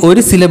വാക്കിൽ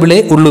ഒരു സിലബിളേ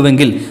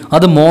ഉള്ളുവെങ്കിൽ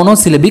അത്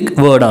മോണോസിലബിക്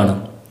വേർഡാണ്.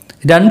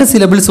 2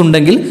 സിലബിൾസ്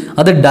ഉണ്ടെങ്കിൽ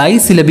അത്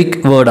ഡൈസിലബിക്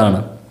വേർഡാണ്.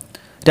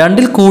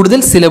 2ൽ കൂടുതൽ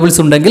സിലബിൾസ്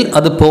ഉണ്ടെങ്കിൽ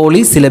അത്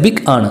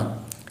പോളിസിലബിക് ആണ്.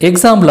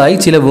 എക്സാമ്പിളായി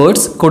ചില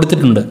വേർഡ്സ്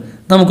കൊടുത്തിട്ടുണ്ട്,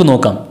 നമുക്ക്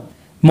നോക്കാം.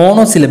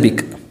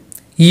 Monosyllabic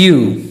U,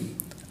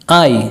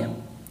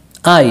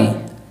 I,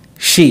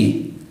 she.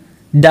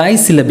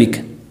 Disyllabic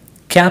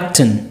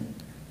captain,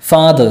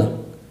 father,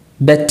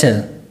 better,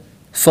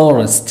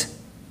 forest.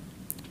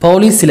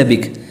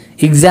 Polysyllabic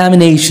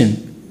examination,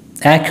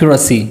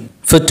 accuracy,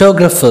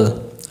 photographer,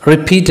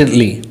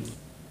 repeatedly.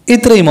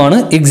 ഇത്രയുമാണ്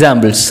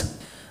എക്സാമ്പിൾസ്.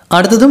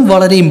 അടുത്തതും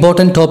വളരെ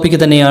ഇമ്പോർട്ടൻറ്റ് ടോപ്പിക്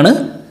തന്നെയാണ്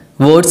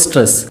വേർഡ്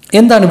സ്ട്രെസ്.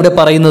 എന്താണ് ഇവിടെ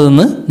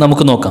പറയുന്നതെന്ന്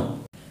നമുക്ക് നോക്കാം.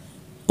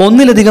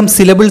 ഒന്നിലധികം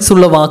സിലബിൾസ്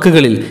ഉള്ള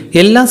വാക്കുകളിൽ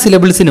എല്ലാ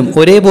സിലബിൾസിനും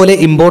ഒരേപോലെ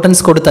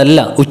ഇമ്പോർട്ടൻസ് കൊടുത്തല്ല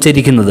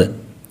ഉച്ചരിക്കുന്നത്.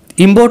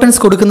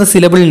 ഇമ്പോർട്ടൻസ് കൊടുക്കുന്ന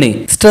സിലബിളിനെ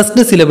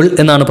സ്ട്രെസ്ഡ് സിലബിൾ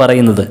എന്നാണ്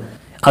പറയുന്നത്.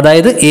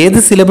 അതായത് ഏത്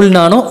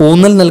സിലബിളിനാണോ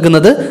ഊന്നൽ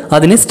നൽകുന്നത്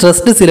അതിനെ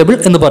സ്ട്രെസ്ഡ് സിലബിൾ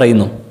എന്ന്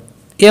പറയുന്നു.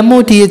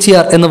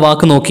 MOTHER എന്ന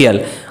വാക്ക് നോക്കിയാൽ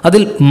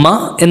അതിൽ മ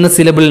എന്ന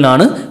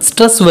സിലബിളിനാണ്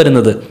സ്ട്രെസ്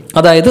വരുന്നത്,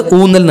 അതായത്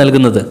ഊന്നൽ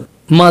നൽകുന്നത്.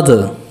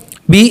 മദർ.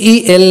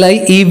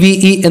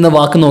 BELIEVE എന്ന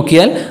വാക്ക്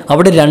നോക്കിയാൽ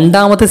അവിടെ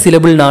രണ്ടാമത്തെ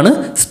സിലബിളിനാണ്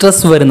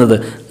സ്ട്രെസ് വരുന്നത്.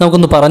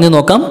 നമുക്കൊന്ന് പറഞ്ഞു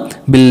നോക്കാം.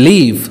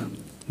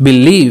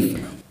 ബിലീവ്.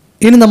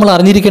 ഇനി നമ്മൾ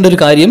അറിഞ്ഞിരിക്കേണ്ട ഒരു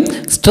കാര്യം,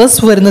 സ്ട്രെസ്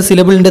വരുന്ന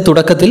സിലബിളിൻ്റെ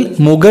തുടക്കത്തിൽ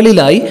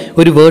മുകളിലായി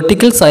ഒരു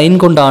വെർട്ടിക്കൽ സൈൻ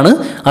കൊണ്ടാണ്,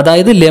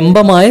 അതായത്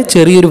ലംബമായ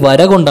ചെറിയൊരു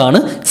വര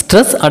കൊണ്ടാണ്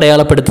സ്ട്രെസ്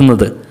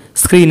അടയാളപ്പെടുത്തുന്നത്.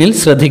 സ്ക്രീനിൽ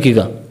ശ്രദ്ധിക്കുക.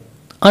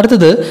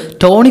 അടുത്തത്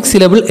ടോണിക്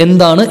സിലബിൾ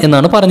എന്താണ്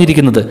എന്നാണ്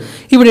പറഞ്ഞിരിക്കുന്നത്.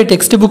 ഇവിടെ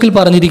ടെക്സ്റ്റ് ബുക്കിൽ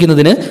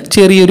പറഞ്ഞിരിക്കുന്നതിന്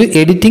ചെറിയൊരു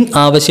എഡിറ്റിംഗ്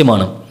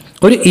ആവശ്യമാണ്.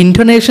 ഒരു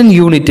ഇൻറ്റോനേഷൻ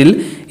യൂണിറ്റിൽ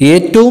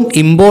ഏറ്റവും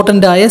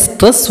ഇമ്പോർട്ടൻ്റ് ആയ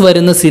സ്ട്രെസ്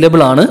വരുന്ന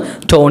സിലബിളാണ്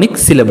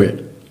ടോണിക് സിലബിൾ.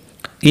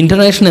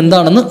 ഇൻറ്റോനേഷൻ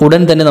എന്താണെന്ന്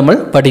ഉടൻ തന്നെ നമ്മൾ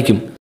പഠിക്കും.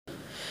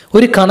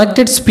 ഒരു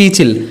കണക്റ്റഡ്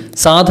സ്പീച്ചിൽ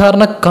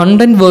സാധാരണ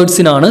കണ്ടന്റ്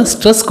വേർഡ്സിനാണ്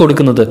സ്ട്രെസ്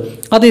കൊടുക്കുന്നത്,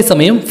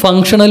 അതേസമയം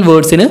ഫങ്ഷണൽ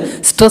വേർഡ്സിന്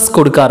സ്ട്രെസ്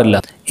കൊടുക്കാറില്ല.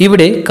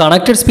 ഇവിടെ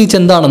കണക്റ്റഡ് സ്പീച്ച്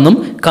എന്താണെന്നും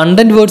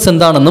കണ്ടന്റ് വേർഡ്സ്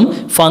എന്താണെന്നും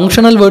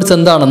ഫങ്ഷണൽ വേർഡ്സ്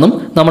എന്താണെന്നും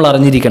നമ്മൾ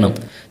അറിഞ്ഞിരിക്കണം.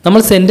 നമ്മൾ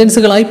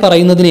സെൻറ്റൻസുകളായി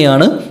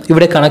പറയുന്നതിനെയാണ്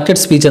ഇവിടെ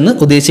കണക്റ്റഡ് സ്പീച്ച് എന്ന്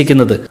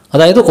ഉദ്ദേശിക്കുന്നത്.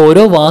 അതായത്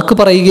ഓരോ വാക്ക്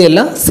പറയുകയല്ല,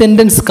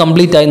 സെൻറ്റൻസ്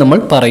കംപ്ലീറ്റ് ആയി നമ്മൾ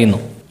പറയുന്നു.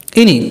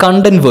 ഇനി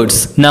content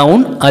words noun,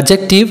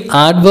 adjective,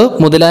 adverb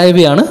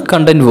മുതലായവയാണ്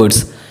കണ്ടന്റ്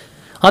വേർഡ്സ്.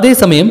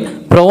 അതേസമയം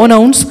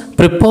pronouns,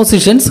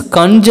 prepositions,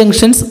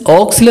 conjunctions,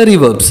 auxiliary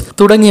verbs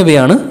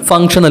തുടങ്ങിയവയാണ്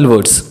ഫങ്ഷണൽ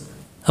വേർഡ്സ്.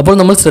 അപ്പോൾ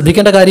നമ്മൾ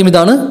ശ്രദ്ധിക്കേണ്ട കാര്യം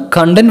ഇതാണ്,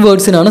 കണ്ടന്റ്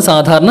വേർഡ്സിനാണ്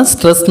സാധാരണ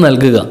സ്ട്രെസ്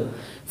നൽകുക,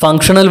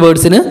 ഫങ്ഷണൽ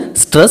വേർഡ്സിന്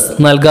സ്ട്രെസ്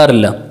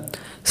നൽകാറില്ല.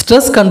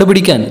 സ്ട്രെസ്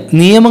കണ്ടുപിടിക്കാൻ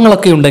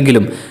നിയമങ്ങളൊക്കെ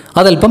ഉണ്ടെങ്കിലും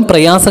അതല്പം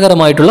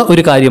പ്രയാസകരമായിട്ടുള്ള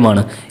ഒരു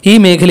കാര്യമാണ്. ഈ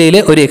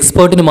മേഖലയിലെ ഒരു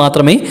എക്സ്പേർട്ടിന്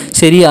മാത്രമേ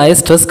ശരിയായ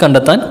സ്ട്രെസ്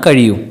കണ്ടെത്താൻ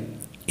കഴിയൂ.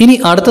 ഇനി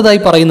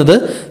അടുത്തതായി പറയുന്നത്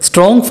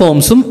സ്ട്രോങ്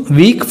ഫോംസും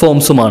വീക്ക്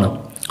ഫോംസുമാണ്.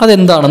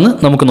 അതെന്താണെന്ന്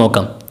നമുക്ക്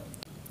നോക്കാം.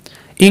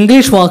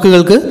 ഇംഗ്ലീഷ്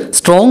വാക്കുകൾക്ക്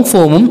സ്ട്രോങ്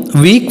ഫോമും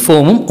വീക്ക്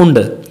ഫോമും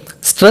ഉണ്ട്.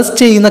 സ്ട്രെസ്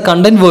ചെയ്യുന്ന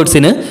കണ്ടന്റ്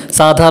വേർഡ്സിന്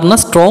സാധാരണ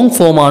സ്ട്രോങ്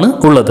ഫോമാണ്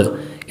ഉള്ളത്.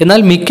 എന്നാൽ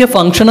മിക്ക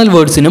ഫങ്ഷണൽ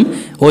വേർഡ്സിനും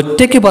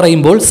ഒറ്റയ്ക്ക്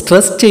പറയുമ്പോൾ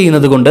സ്ട്രെസ്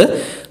ചെയ്യുന്നത് കൊണ്ട്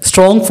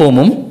സ്ട്രോങ്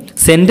ഫോമും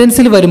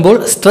സെൻറ്റൻസിൽ വരുമ്പോൾ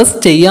സ്ട്രെസ്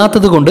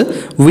ചെയ്യാത്തത് കൊണ്ട്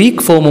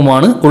വീക്ക്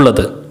ഫോമുമാണ്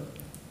ഉള്ളത്.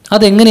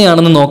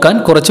 അതെങ്ങനെയാണെന്ന് നോക്കാൻ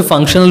കുറച്ച്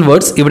ഫങ്ഷണൽ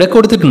വേർഡ്സ് ഇവിടെ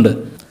കൊടുത്തിട്ടുണ്ട്.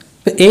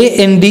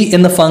 AND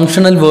എന്ന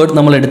ഫങ്ഷണൽ വേർഡ്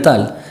നമ്മൾ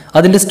എടുത്താൽ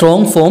അതിൻ്റെ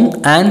സ്ട്രോങ് ഫോം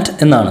ആൻഡ്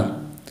എന്നാണ്.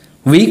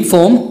 വീക്ക്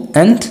ഫോം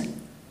ആൻഡ്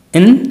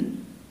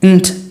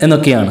ഇൻറ്റ്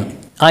എന്നൊക്കെയാണ്.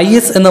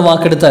 IS എന്ന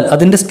വാക്കെടുത്താൽ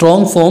അതിൻ്റെ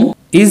സ്ട്രോങ് ഫോം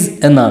ഇസ്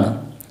എന്നാണ്.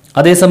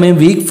 അതേസമയം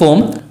വീക്ക് ഫോം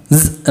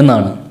സ്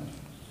എന്നാണ്.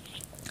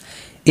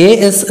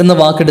 AS എന്ന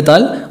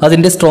വാക്കെടുത്താൽ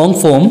അതിൻ്റെ സ്ട്രോങ്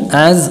ഫോം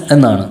ആസ്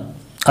എന്നാണ്.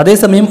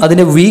 അതേസമയം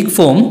അതിൻ്റെ വീക്ക്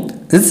ഫോം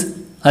ഇസ്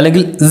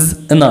അല്ലെങ്കിൽ ഇസ്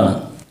എന്നാണ്.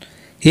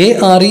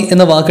 ARE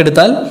എന്ന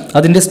വാക്കെടുത്താൽ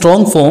അതിൻ്റെ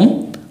സ്ട്രോങ് ഫോം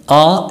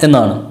ആ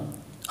എന്നാണ്.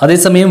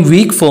 അതേസമയം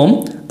വീക്ക് ഫോം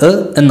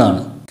എന്നാണ്.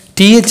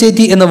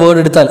 THAT എന്ന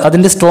വേർഡ് എടുത്താൽ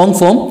അതിൻ്റെ സ്ട്രോങ്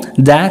ഫോം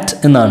ദാറ്റ്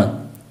എന്നാണ്.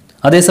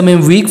 അതേസമയം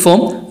വീക്ക്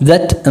ഫോം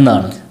ദറ്റ്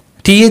എന്നാണ്.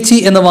 THE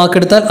എന്ന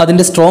വാക്കെടുത്താൽ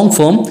അതിൻ്റെ സ്ട്രോങ്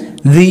ഫോം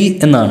ദി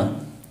എന്നാണ്.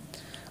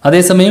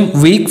 അതേസമയം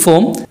വീക്ക്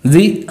ഫോം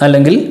ദി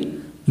അല്ലെങ്കിൽ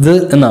ദ്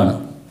എന്നാണ്.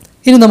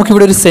 ഇനി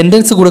നമുക്കിവിടെ ഒരു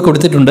സെൻറ്റൻസ് കൂടെ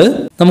കൊടുത്തിട്ടുണ്ട്,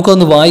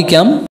 നമുക്കൊന്ന്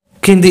വായിക്കാം.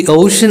 Can the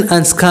ocean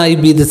and sky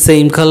be the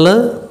same color?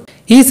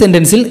 ഈ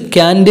സെൻറ്റൻസിൽ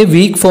ക്യാൻ്റെ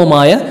വീക്ക്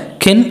ഫോമായ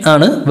കെൻ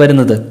ആണ്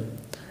വരുന്നത്.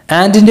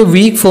 ആൻഡിൻ്റെ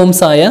വീക്ക്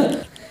ഫോംസ് ആയ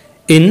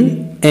ഇൻ,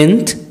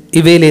 എൻറ്റ്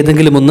ഇവയിൽ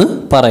ഏതെങ്കിലും ഒന്ന്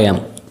പറയാം.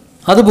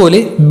 അതുപോലെ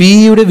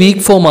ബിയുടെ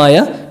വീക്ക് ഫോമായ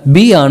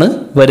ബി ആണ്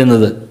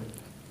വരുന്നത്.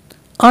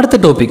 അടുത്ത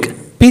ടോപ്പിക്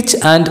പിച്ച്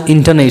ആൻഡ്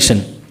ഇൻറ്റോനേഷൻ.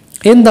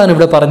 എന്താണ്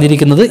ഇവിടെ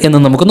പറഞ്ഞിരിക്കുന്നത് എന്ന്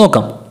നമുക്ക്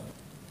നോക്കാം.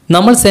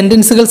 നമ്മൾ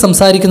സെൻറ്റൻസുകൾ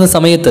സംസാരിക്കുന്ന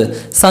സമയത്ത്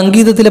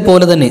സംഗീതത്തിലെ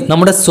പോലെ തന്നെ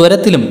നമ്മുടെ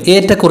സ്വരത്തിലും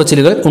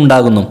ഏറ്റക്കുറച്ചിലുകൾ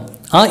ഉണ്ടാകുന്നു.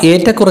 ആ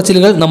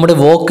ഏറ്റക്കുറച്ചിലുകൾ നമ്മുടെ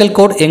വോക്കൽ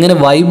കോഡ് എങ്ങനെ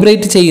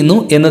വൈബ്രേറ്റ് ചെയ്യുന്നു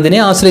എന്നതിനെ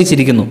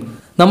ആശ്രയിച്ചിരിക്കുന്നു.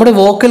 നമ്മുടെ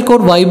വോക്കൽ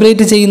കോഡ്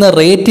വൈബ്രേറ്റ് ചെയ്യുന്ന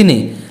റേറ്റിനെ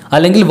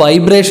അല്ലെങ്കിൽ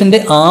വൈബ്രേഷൻ്റെ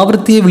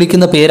ആവൃത്തിയെ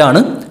വിളിക്കുന്ന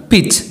പേരാണ്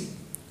പിച്ച്.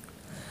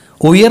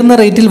 ഉയർന്ന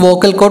റേറ്റിൽ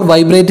വോക്കൽ കോഡ്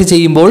വൈബ്രേറ്റ്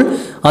ചെയ്യുമ്പോൾ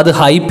അത്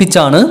ഹൈ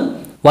പിച്ചാണ്.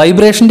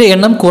 വൈബ്രേഷൻ്റെ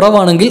എണ്ണം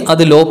കുറവാണെങ്കിൽ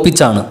അത് ലോ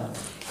പിച്ചാണ്.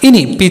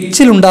 ഇനി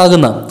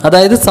പിച്ചിലുണ്ടാകുന്ന,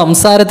 അതായത്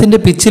സംസാരത്തിൻ്റെ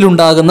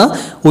പിച്ചിലുണ്ടാകുന്ന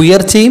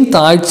ഉയർച്ചയും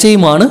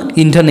താഴ്ചയുമാണ്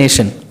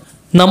ഇൻ്റർനേഷൻ.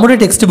 നമ്മുടെ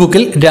ടെക്സ്റ്റ്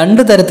ബുക്കിൽ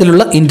 2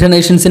 തരത്തിലുള്ള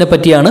ഇൻ്റർനേഷൻസിനെ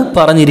പറ്റിയാണ്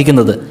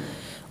പറഞ്ഞിരിക്കുന്നത്.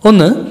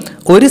 ഒന്ന്,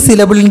 ഒരു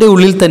സിലബിളിൻ്റെ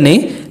ഉള്ളിൽ തന്നെ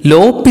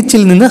ലോ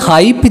പിച്ചിൽ നിന്ന്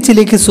ഹൈ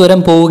പിച്ചിലേക്ക് സ്വരം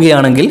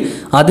പോവുകയാണെങ്കിൽ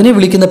അതിനെ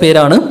വിളിക്കുന്ന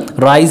പേരാണ്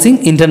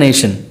റൈസിംഗ്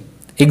ഇൻ്റർനേഷൻ.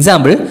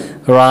 Example,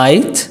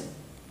 right.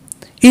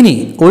 ഇനി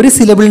ഒരു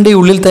സിലബിളിൻ്റെ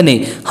ഉള്ളിൽ തന്നെ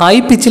ഹൈ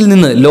പിച്ചിൽ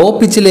നിന്ന് ലോ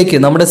പിച്ചിലേക്ക്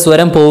നമ്മുടെ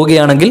സ്വരം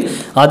പോവുകയാണെങ്കിൽ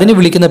അതിനെ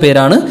വിളിക്കുന്ന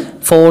പേരാണ്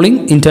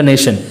ഫോളിംഗ്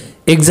ഇൻ്റർനേഷൻ.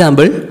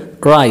 Example,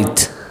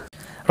 right.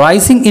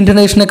 റൈസിംഗ്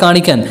ഇൻ്റർനേഷനെ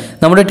കാണിക്കാൻ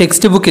നമ്മുടെ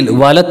ടെക്സ്റ്റ് ബുക്കിൽ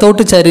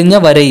വലത്തോട്ട് ചരിഞ്ഞ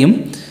വരയും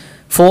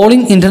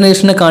ഫോളിംഗ്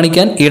ഇൻ്റർനേഷനെ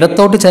കാണിക്കാൻ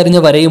ഇടത്തോട്ട് ചരിഞ്ഞ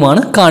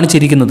വരയുമാണ്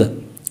കാണിച്ചിരിക്കുന്നത്.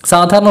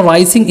 സാധാരണ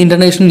റൈസിംഗ്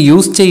ഇൻ്റർനേഷൻ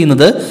യൂസ്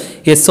ചെയ്യുന്നത്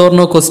yes or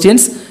no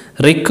questions,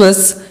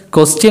 request,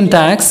 question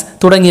tags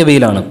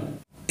തുടങ്ങിയവയിലാണ്.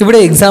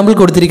 ഇവിടെ എക്സാമ്പിൾ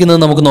കൊടുത്തിരിക്കുന്നത്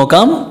നമുക്ക്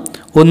നോക്കാം.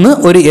 ഒന്ന്,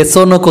 ഒരു യെസ്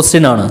ഓർ നോ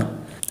ക്വസ്റ്റ്യൻ ആണ്.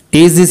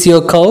 Is this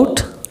your കൗട്ട്?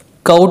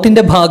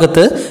 കൗട്ടിൻ്റെ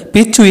ഭാഗത്ത്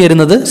പിച്ച്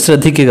ഉയരുന്നത്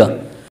ശ്രദ്ധിക്കുക.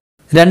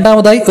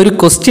 രണ്ടാമതായി ഒരു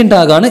ക്വസ്റ്റ്യൻ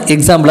ടാഗാണ്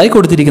എക്സാമ്പിളായി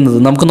കൊടുത്തിരിക്കുന്നത്.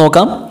 നമുക്ക്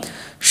നോക്കാം.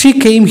 She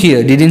came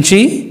here, didn't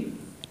she?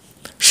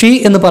 She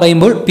എന്ന്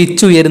പറയുമ്പോൾ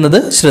പിച്ച് ഉയരുന്നത്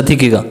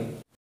ശ്രദ്ധിക്കുക.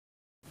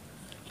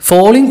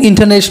 ഫോളിംഗ്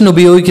ഇൻ്റർനേഷൻ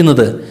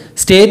ഉപയോഗിക്കുന്നത്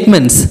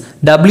statements,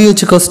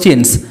 WH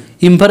questions,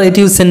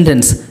 imperative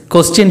sentence,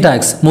 question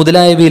tags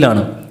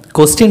മുതലായവയിലാണ്.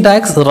 Question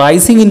tags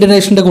rising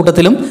ഇൻ്റർനേഷൻ്റെ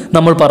കൂട്ടത്തിലും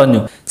നമ്മൾ പറഞ്ഞു.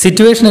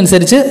 സിറ്റുവേഷൻ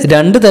അനുസരിച്ച്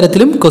 2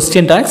 തരത്തിലും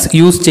ക്വസ്റ്റ്യൻ ടാഗ്സ്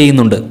യൂസ്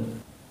ചെയ്യുന്നുണ്ട്.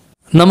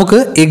 നമുക്ക്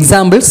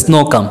എക്സാമ്പിൾസ്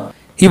നോക്കാം.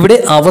 ഇവിടെ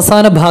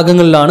അവസാന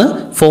ഭാഗങ്ങളിലാണ്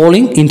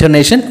ഫോളിംഗ്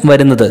ഇൻ്റർനേഷൻ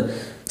വരുന്നത്.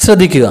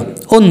 ശ്രദ്ധിക്കുക.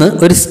 ഒന്ന്,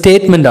 ഒരു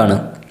സ്റ്റേറ്റ്മെൻ്റ് ആണ്.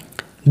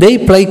 They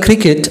play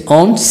cricket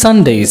on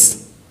Sundays.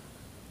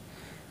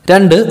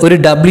 2, ഒരു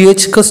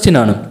WH ക്വസ്റ്റ്യൻ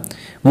ആണ്.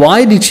 Why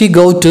did she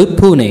go to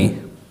Pune?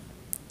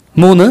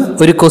 3,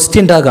 ഒരു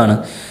question ടാഗാണ്.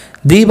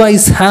 Diva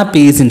is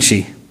happy, isn't she?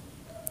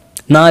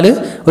 4,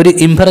 ഒരു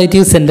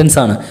ഇംപറേറ്റീവ് സെൻറ്റൻസ്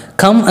ആണ്.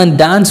 Come and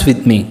dance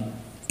with me.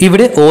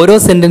 ഇവിടെ ഓരോ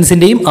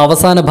സെൻറ്റൻസിൻ്റെയും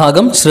അവസാന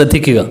ഭാഗം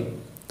ശ്രദ്ധിക്കുക.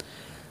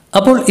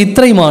 അപ്പോൾ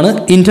ഇത്രയുമാണ്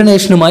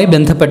ഇൻ്റർനേഷനുമായി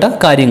ബന്ധപ്പെട്ട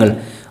കാര്യങ്ങൾ.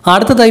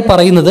 അടുത്തതായി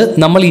പറയുന്നത്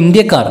നമ്മൾ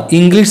ഇന്ത്യക്കാർ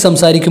ഇംഗ്ലീഷ്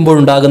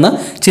സംസാരിക്കുമ്പോഴുണ്ടാകുന്ന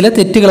ചില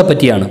തെറ്റുകളെ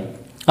പറ്റിയാണ്.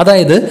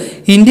 അതായത്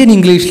ഇന്ത്യൻ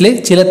ഇംഗ്ലീഷിലെ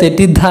ചില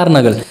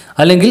തെറ്റിദ്ധാരണകൾ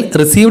അല്ലെങ്കിൽ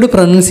റിസീവ്ഡ്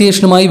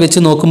പ്രൊനൗൺസിയേഷനുമായി വെച്ച്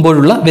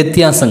നോക്കുമ്പോഴുള്ള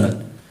വ്യത്യാസങ്ങൾ.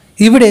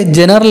 ഇവിടെ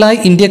ജനറലായി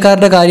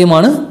ഇന്ത്യക്കാരുടെ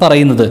കാര്യമാണ്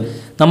പറയുന്നത്.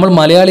 നമ്മൾ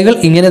മലയാളികൾ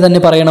ഇങ്ങനെ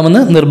തന്നെ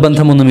പറയണമെന്ന്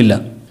നിർബന്ധമൊന്നുമില്ല.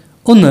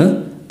 ഒന്ന്,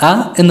 ആ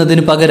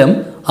എന്നതിന് പകരം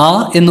ആ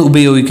എന്ന്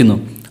ഉപയോഗിക്കുന്നു.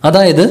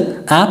 അതായത്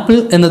ആപ്പിൾ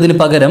എന്നതിന്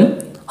പകരം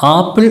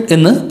ആപ്പിൾ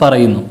എന്ന്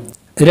പറയുന്നു.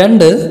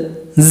 2,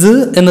 സ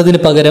എന്നതിന്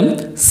പകരം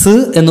സ്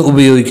എന്ന്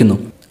ഉപയോഗിക്കുന്നു.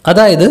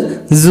 അതായത്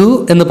സു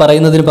എന്ന്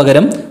പറയുന്നതിന്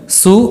പകരം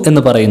സു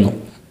എന്ന് പറയുന്നു.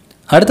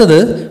 അടുത്തത്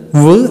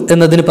വ്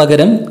എന്നതിന്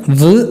പകരം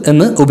വ്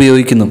എന്ന്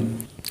ഉപയോഗിക്കുന്നു.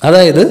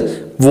 അതായത്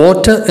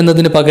വാട്ടർ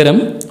എന്നതിന് പകരം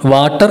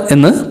വാട്ടർ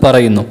എന്ന്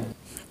പറയുന്നു.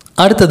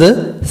 അടുത്തത്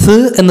സ്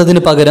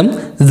എന്നതിന് പകരം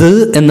ദ്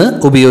എന്ന്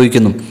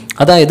ഉപയോഗിക്കുന്നു.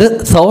 അതായത്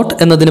തോട്ട്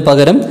എന്നതിന്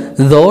പകരം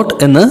ദോട്ട്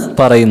എന്ന്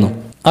പറയുന്നു.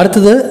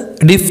 അടുത്തത്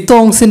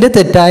ഡിഫ്തോങ്സിൻ്റെ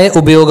തെറ്റായ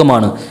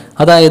ഉപയോഗമാണ്.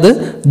 അതായത്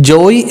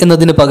ജോയ്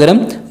എന്നതിന് പകരം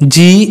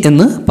ജി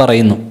എന്ന്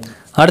പറയുന്നു.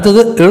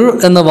 അടുത്തത് ഇർ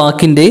എന്ന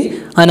വാക്കിൻ്റെ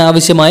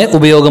അനാവശ്യമായ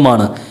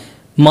ഉപയോഗമാണ്.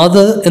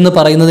 മദർ എന്ന്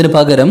പറയുന്നതിന്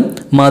പകരം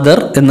മദർ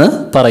എന്ന്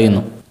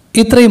പറയുന്നു.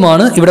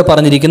 ഇത്രയുമാണ് ഇവിടെ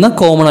പറഞ്ഞിരിക്കുന്ന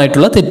കോമൺ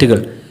ആയിട്ടുള്ള തെറ്റുകൾ.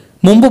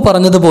 മുമ്പ്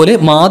പറഞ്ഞതുപോലെ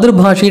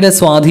മാതൃഭാഷയുടെ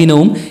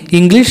സ്വാധീനവും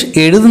ഇംഗ്ലീഷ്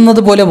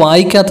എഴുതുന്നത് പോലെ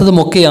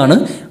വായിക്കാത്തതുമൊക്കെയാണ്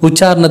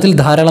ഉച്ചാരണത്തിൽ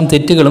ധാരാളം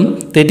തെറ്റുകളും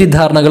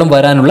തെറ്റിദ്ധാരണകളും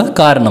വരാനുള്ള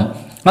കാരണം.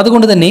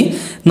 അതുകൊണ്ട് തന്നെ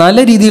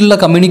നല്ല രീതിയിലുള്ള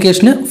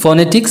കമ്മ്യൂണിക്കേഷന്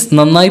ഫോനെറ്റിക്സ്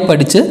നന്നായി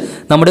പഠിച്ച്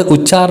നമ്മുടെ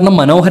ഉച്ചാരണം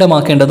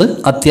മനോഹരമാക്കേണ്ടത്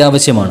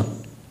അത്യാവശ്യമാണ്.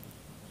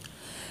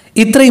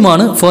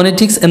 ഇത്രയുമാണ്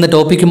ഫോനെറ്റിക്സ് എന്ന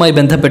ടോപ്പിക്കുമായി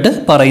ബന്ധപ്പെട്ട്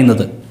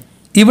പറയുന്നത്.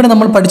 ഇവിടെ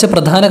നമ്മൾ പഠിച്ച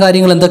പ്രധാന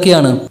കാര്യങ്ങൾ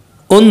എന്തൊക്കെയാണ്?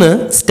 1,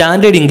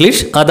 സ്റ്റാൻഡേർഡ്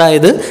ഇംഗ്ലീഷ്,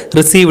 അതായത്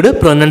received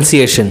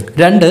pronunciation.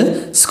 2,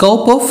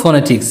 scope of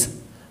ഫോനെറ്റിക്സ്.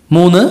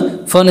 3,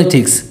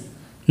 ഫോനെറ്റിക്സ്.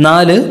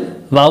 4,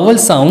 vowel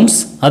sounds,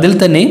 അതിൽ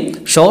തന്നെ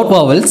short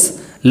vowels,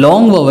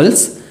 long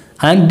vowels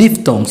and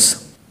diphthongs.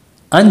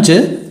 5,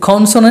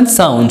 consonant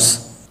sounds.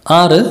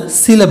 6,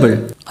 syllable,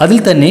 അതിൽ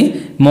തന്നെ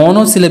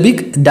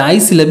monosyllabic,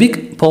 disyllabic,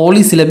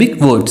 polysyllabic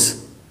words.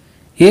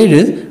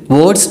 7,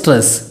 word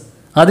stress,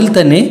 അതിൽ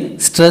തന്നെ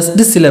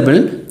stressed syllable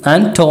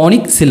and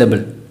tonic syllable.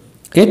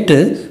 8,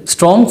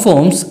 strong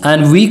forms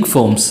and week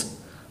forms.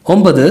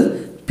 9,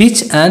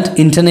 pitch and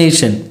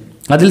ഇൻറ്റനേഷൻ,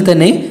 അതിൽ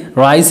തന്നെ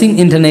rising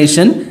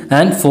ഇൻറ്റനേഷൻ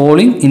and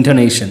falling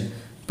ഇൻറ്റനേഷൻ.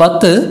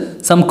 10,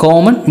 some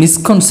common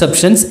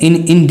misconceptions in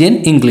Indian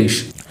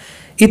English.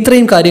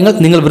 ഇത്രയും കാര്യങ്ങൾ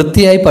നിങ്ങൾ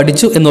വൃത്തിയായി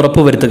പഠിച്ചു എന്ന്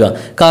ഉറപ്പുവരുത്തുക.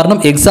 കാരണം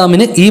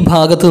എക്സാമിന് ഈ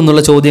ഭാഗത്തു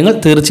നിന്നുള്ള ചോദ്യങ്ങൾ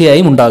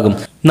തീർച്ചയായും ഉണ്ടാകും.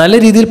 നല്ല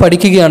രീതിയിൽ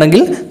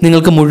പഠിക്കുകയാണെങ്കിൽ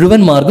നിങ്ങൾക്ക്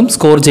മുഴുവൻ മാർക്കും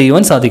സ്കോർ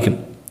ചെയ്യുവാൻ സാധിക്കും.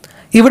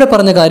 ഇവിടെ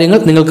പറഞ്ഞ കാര്യങ്ങൾ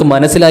നിങ്ങൾക്ക്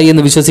മനസ്സിലായി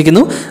എന്ന്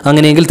വിശ്വസിക്കുന്നു.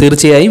 അങ്ങനെയെങ്കിൽ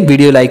തീർച്ചയായും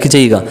വീഡിയോ ലൈക്ക്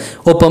ചെയ്യുക.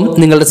 ഒപ്പം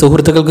നിങ്ങളുടെ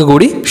സുഹൃത്തുക്കൾക്ക്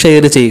കൂടി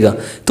ഷെയർ ചെയ്യുക.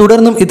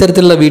 തുടർന്നും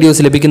ഇത്തരത്തിലുള്ള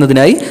വീഡിയോസ്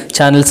ലഭിക്കുന്നതിനായി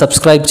ചാനൽ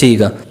സബ്സ്ക്രൈബ്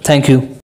ചെയ്യുക. താങ്ക്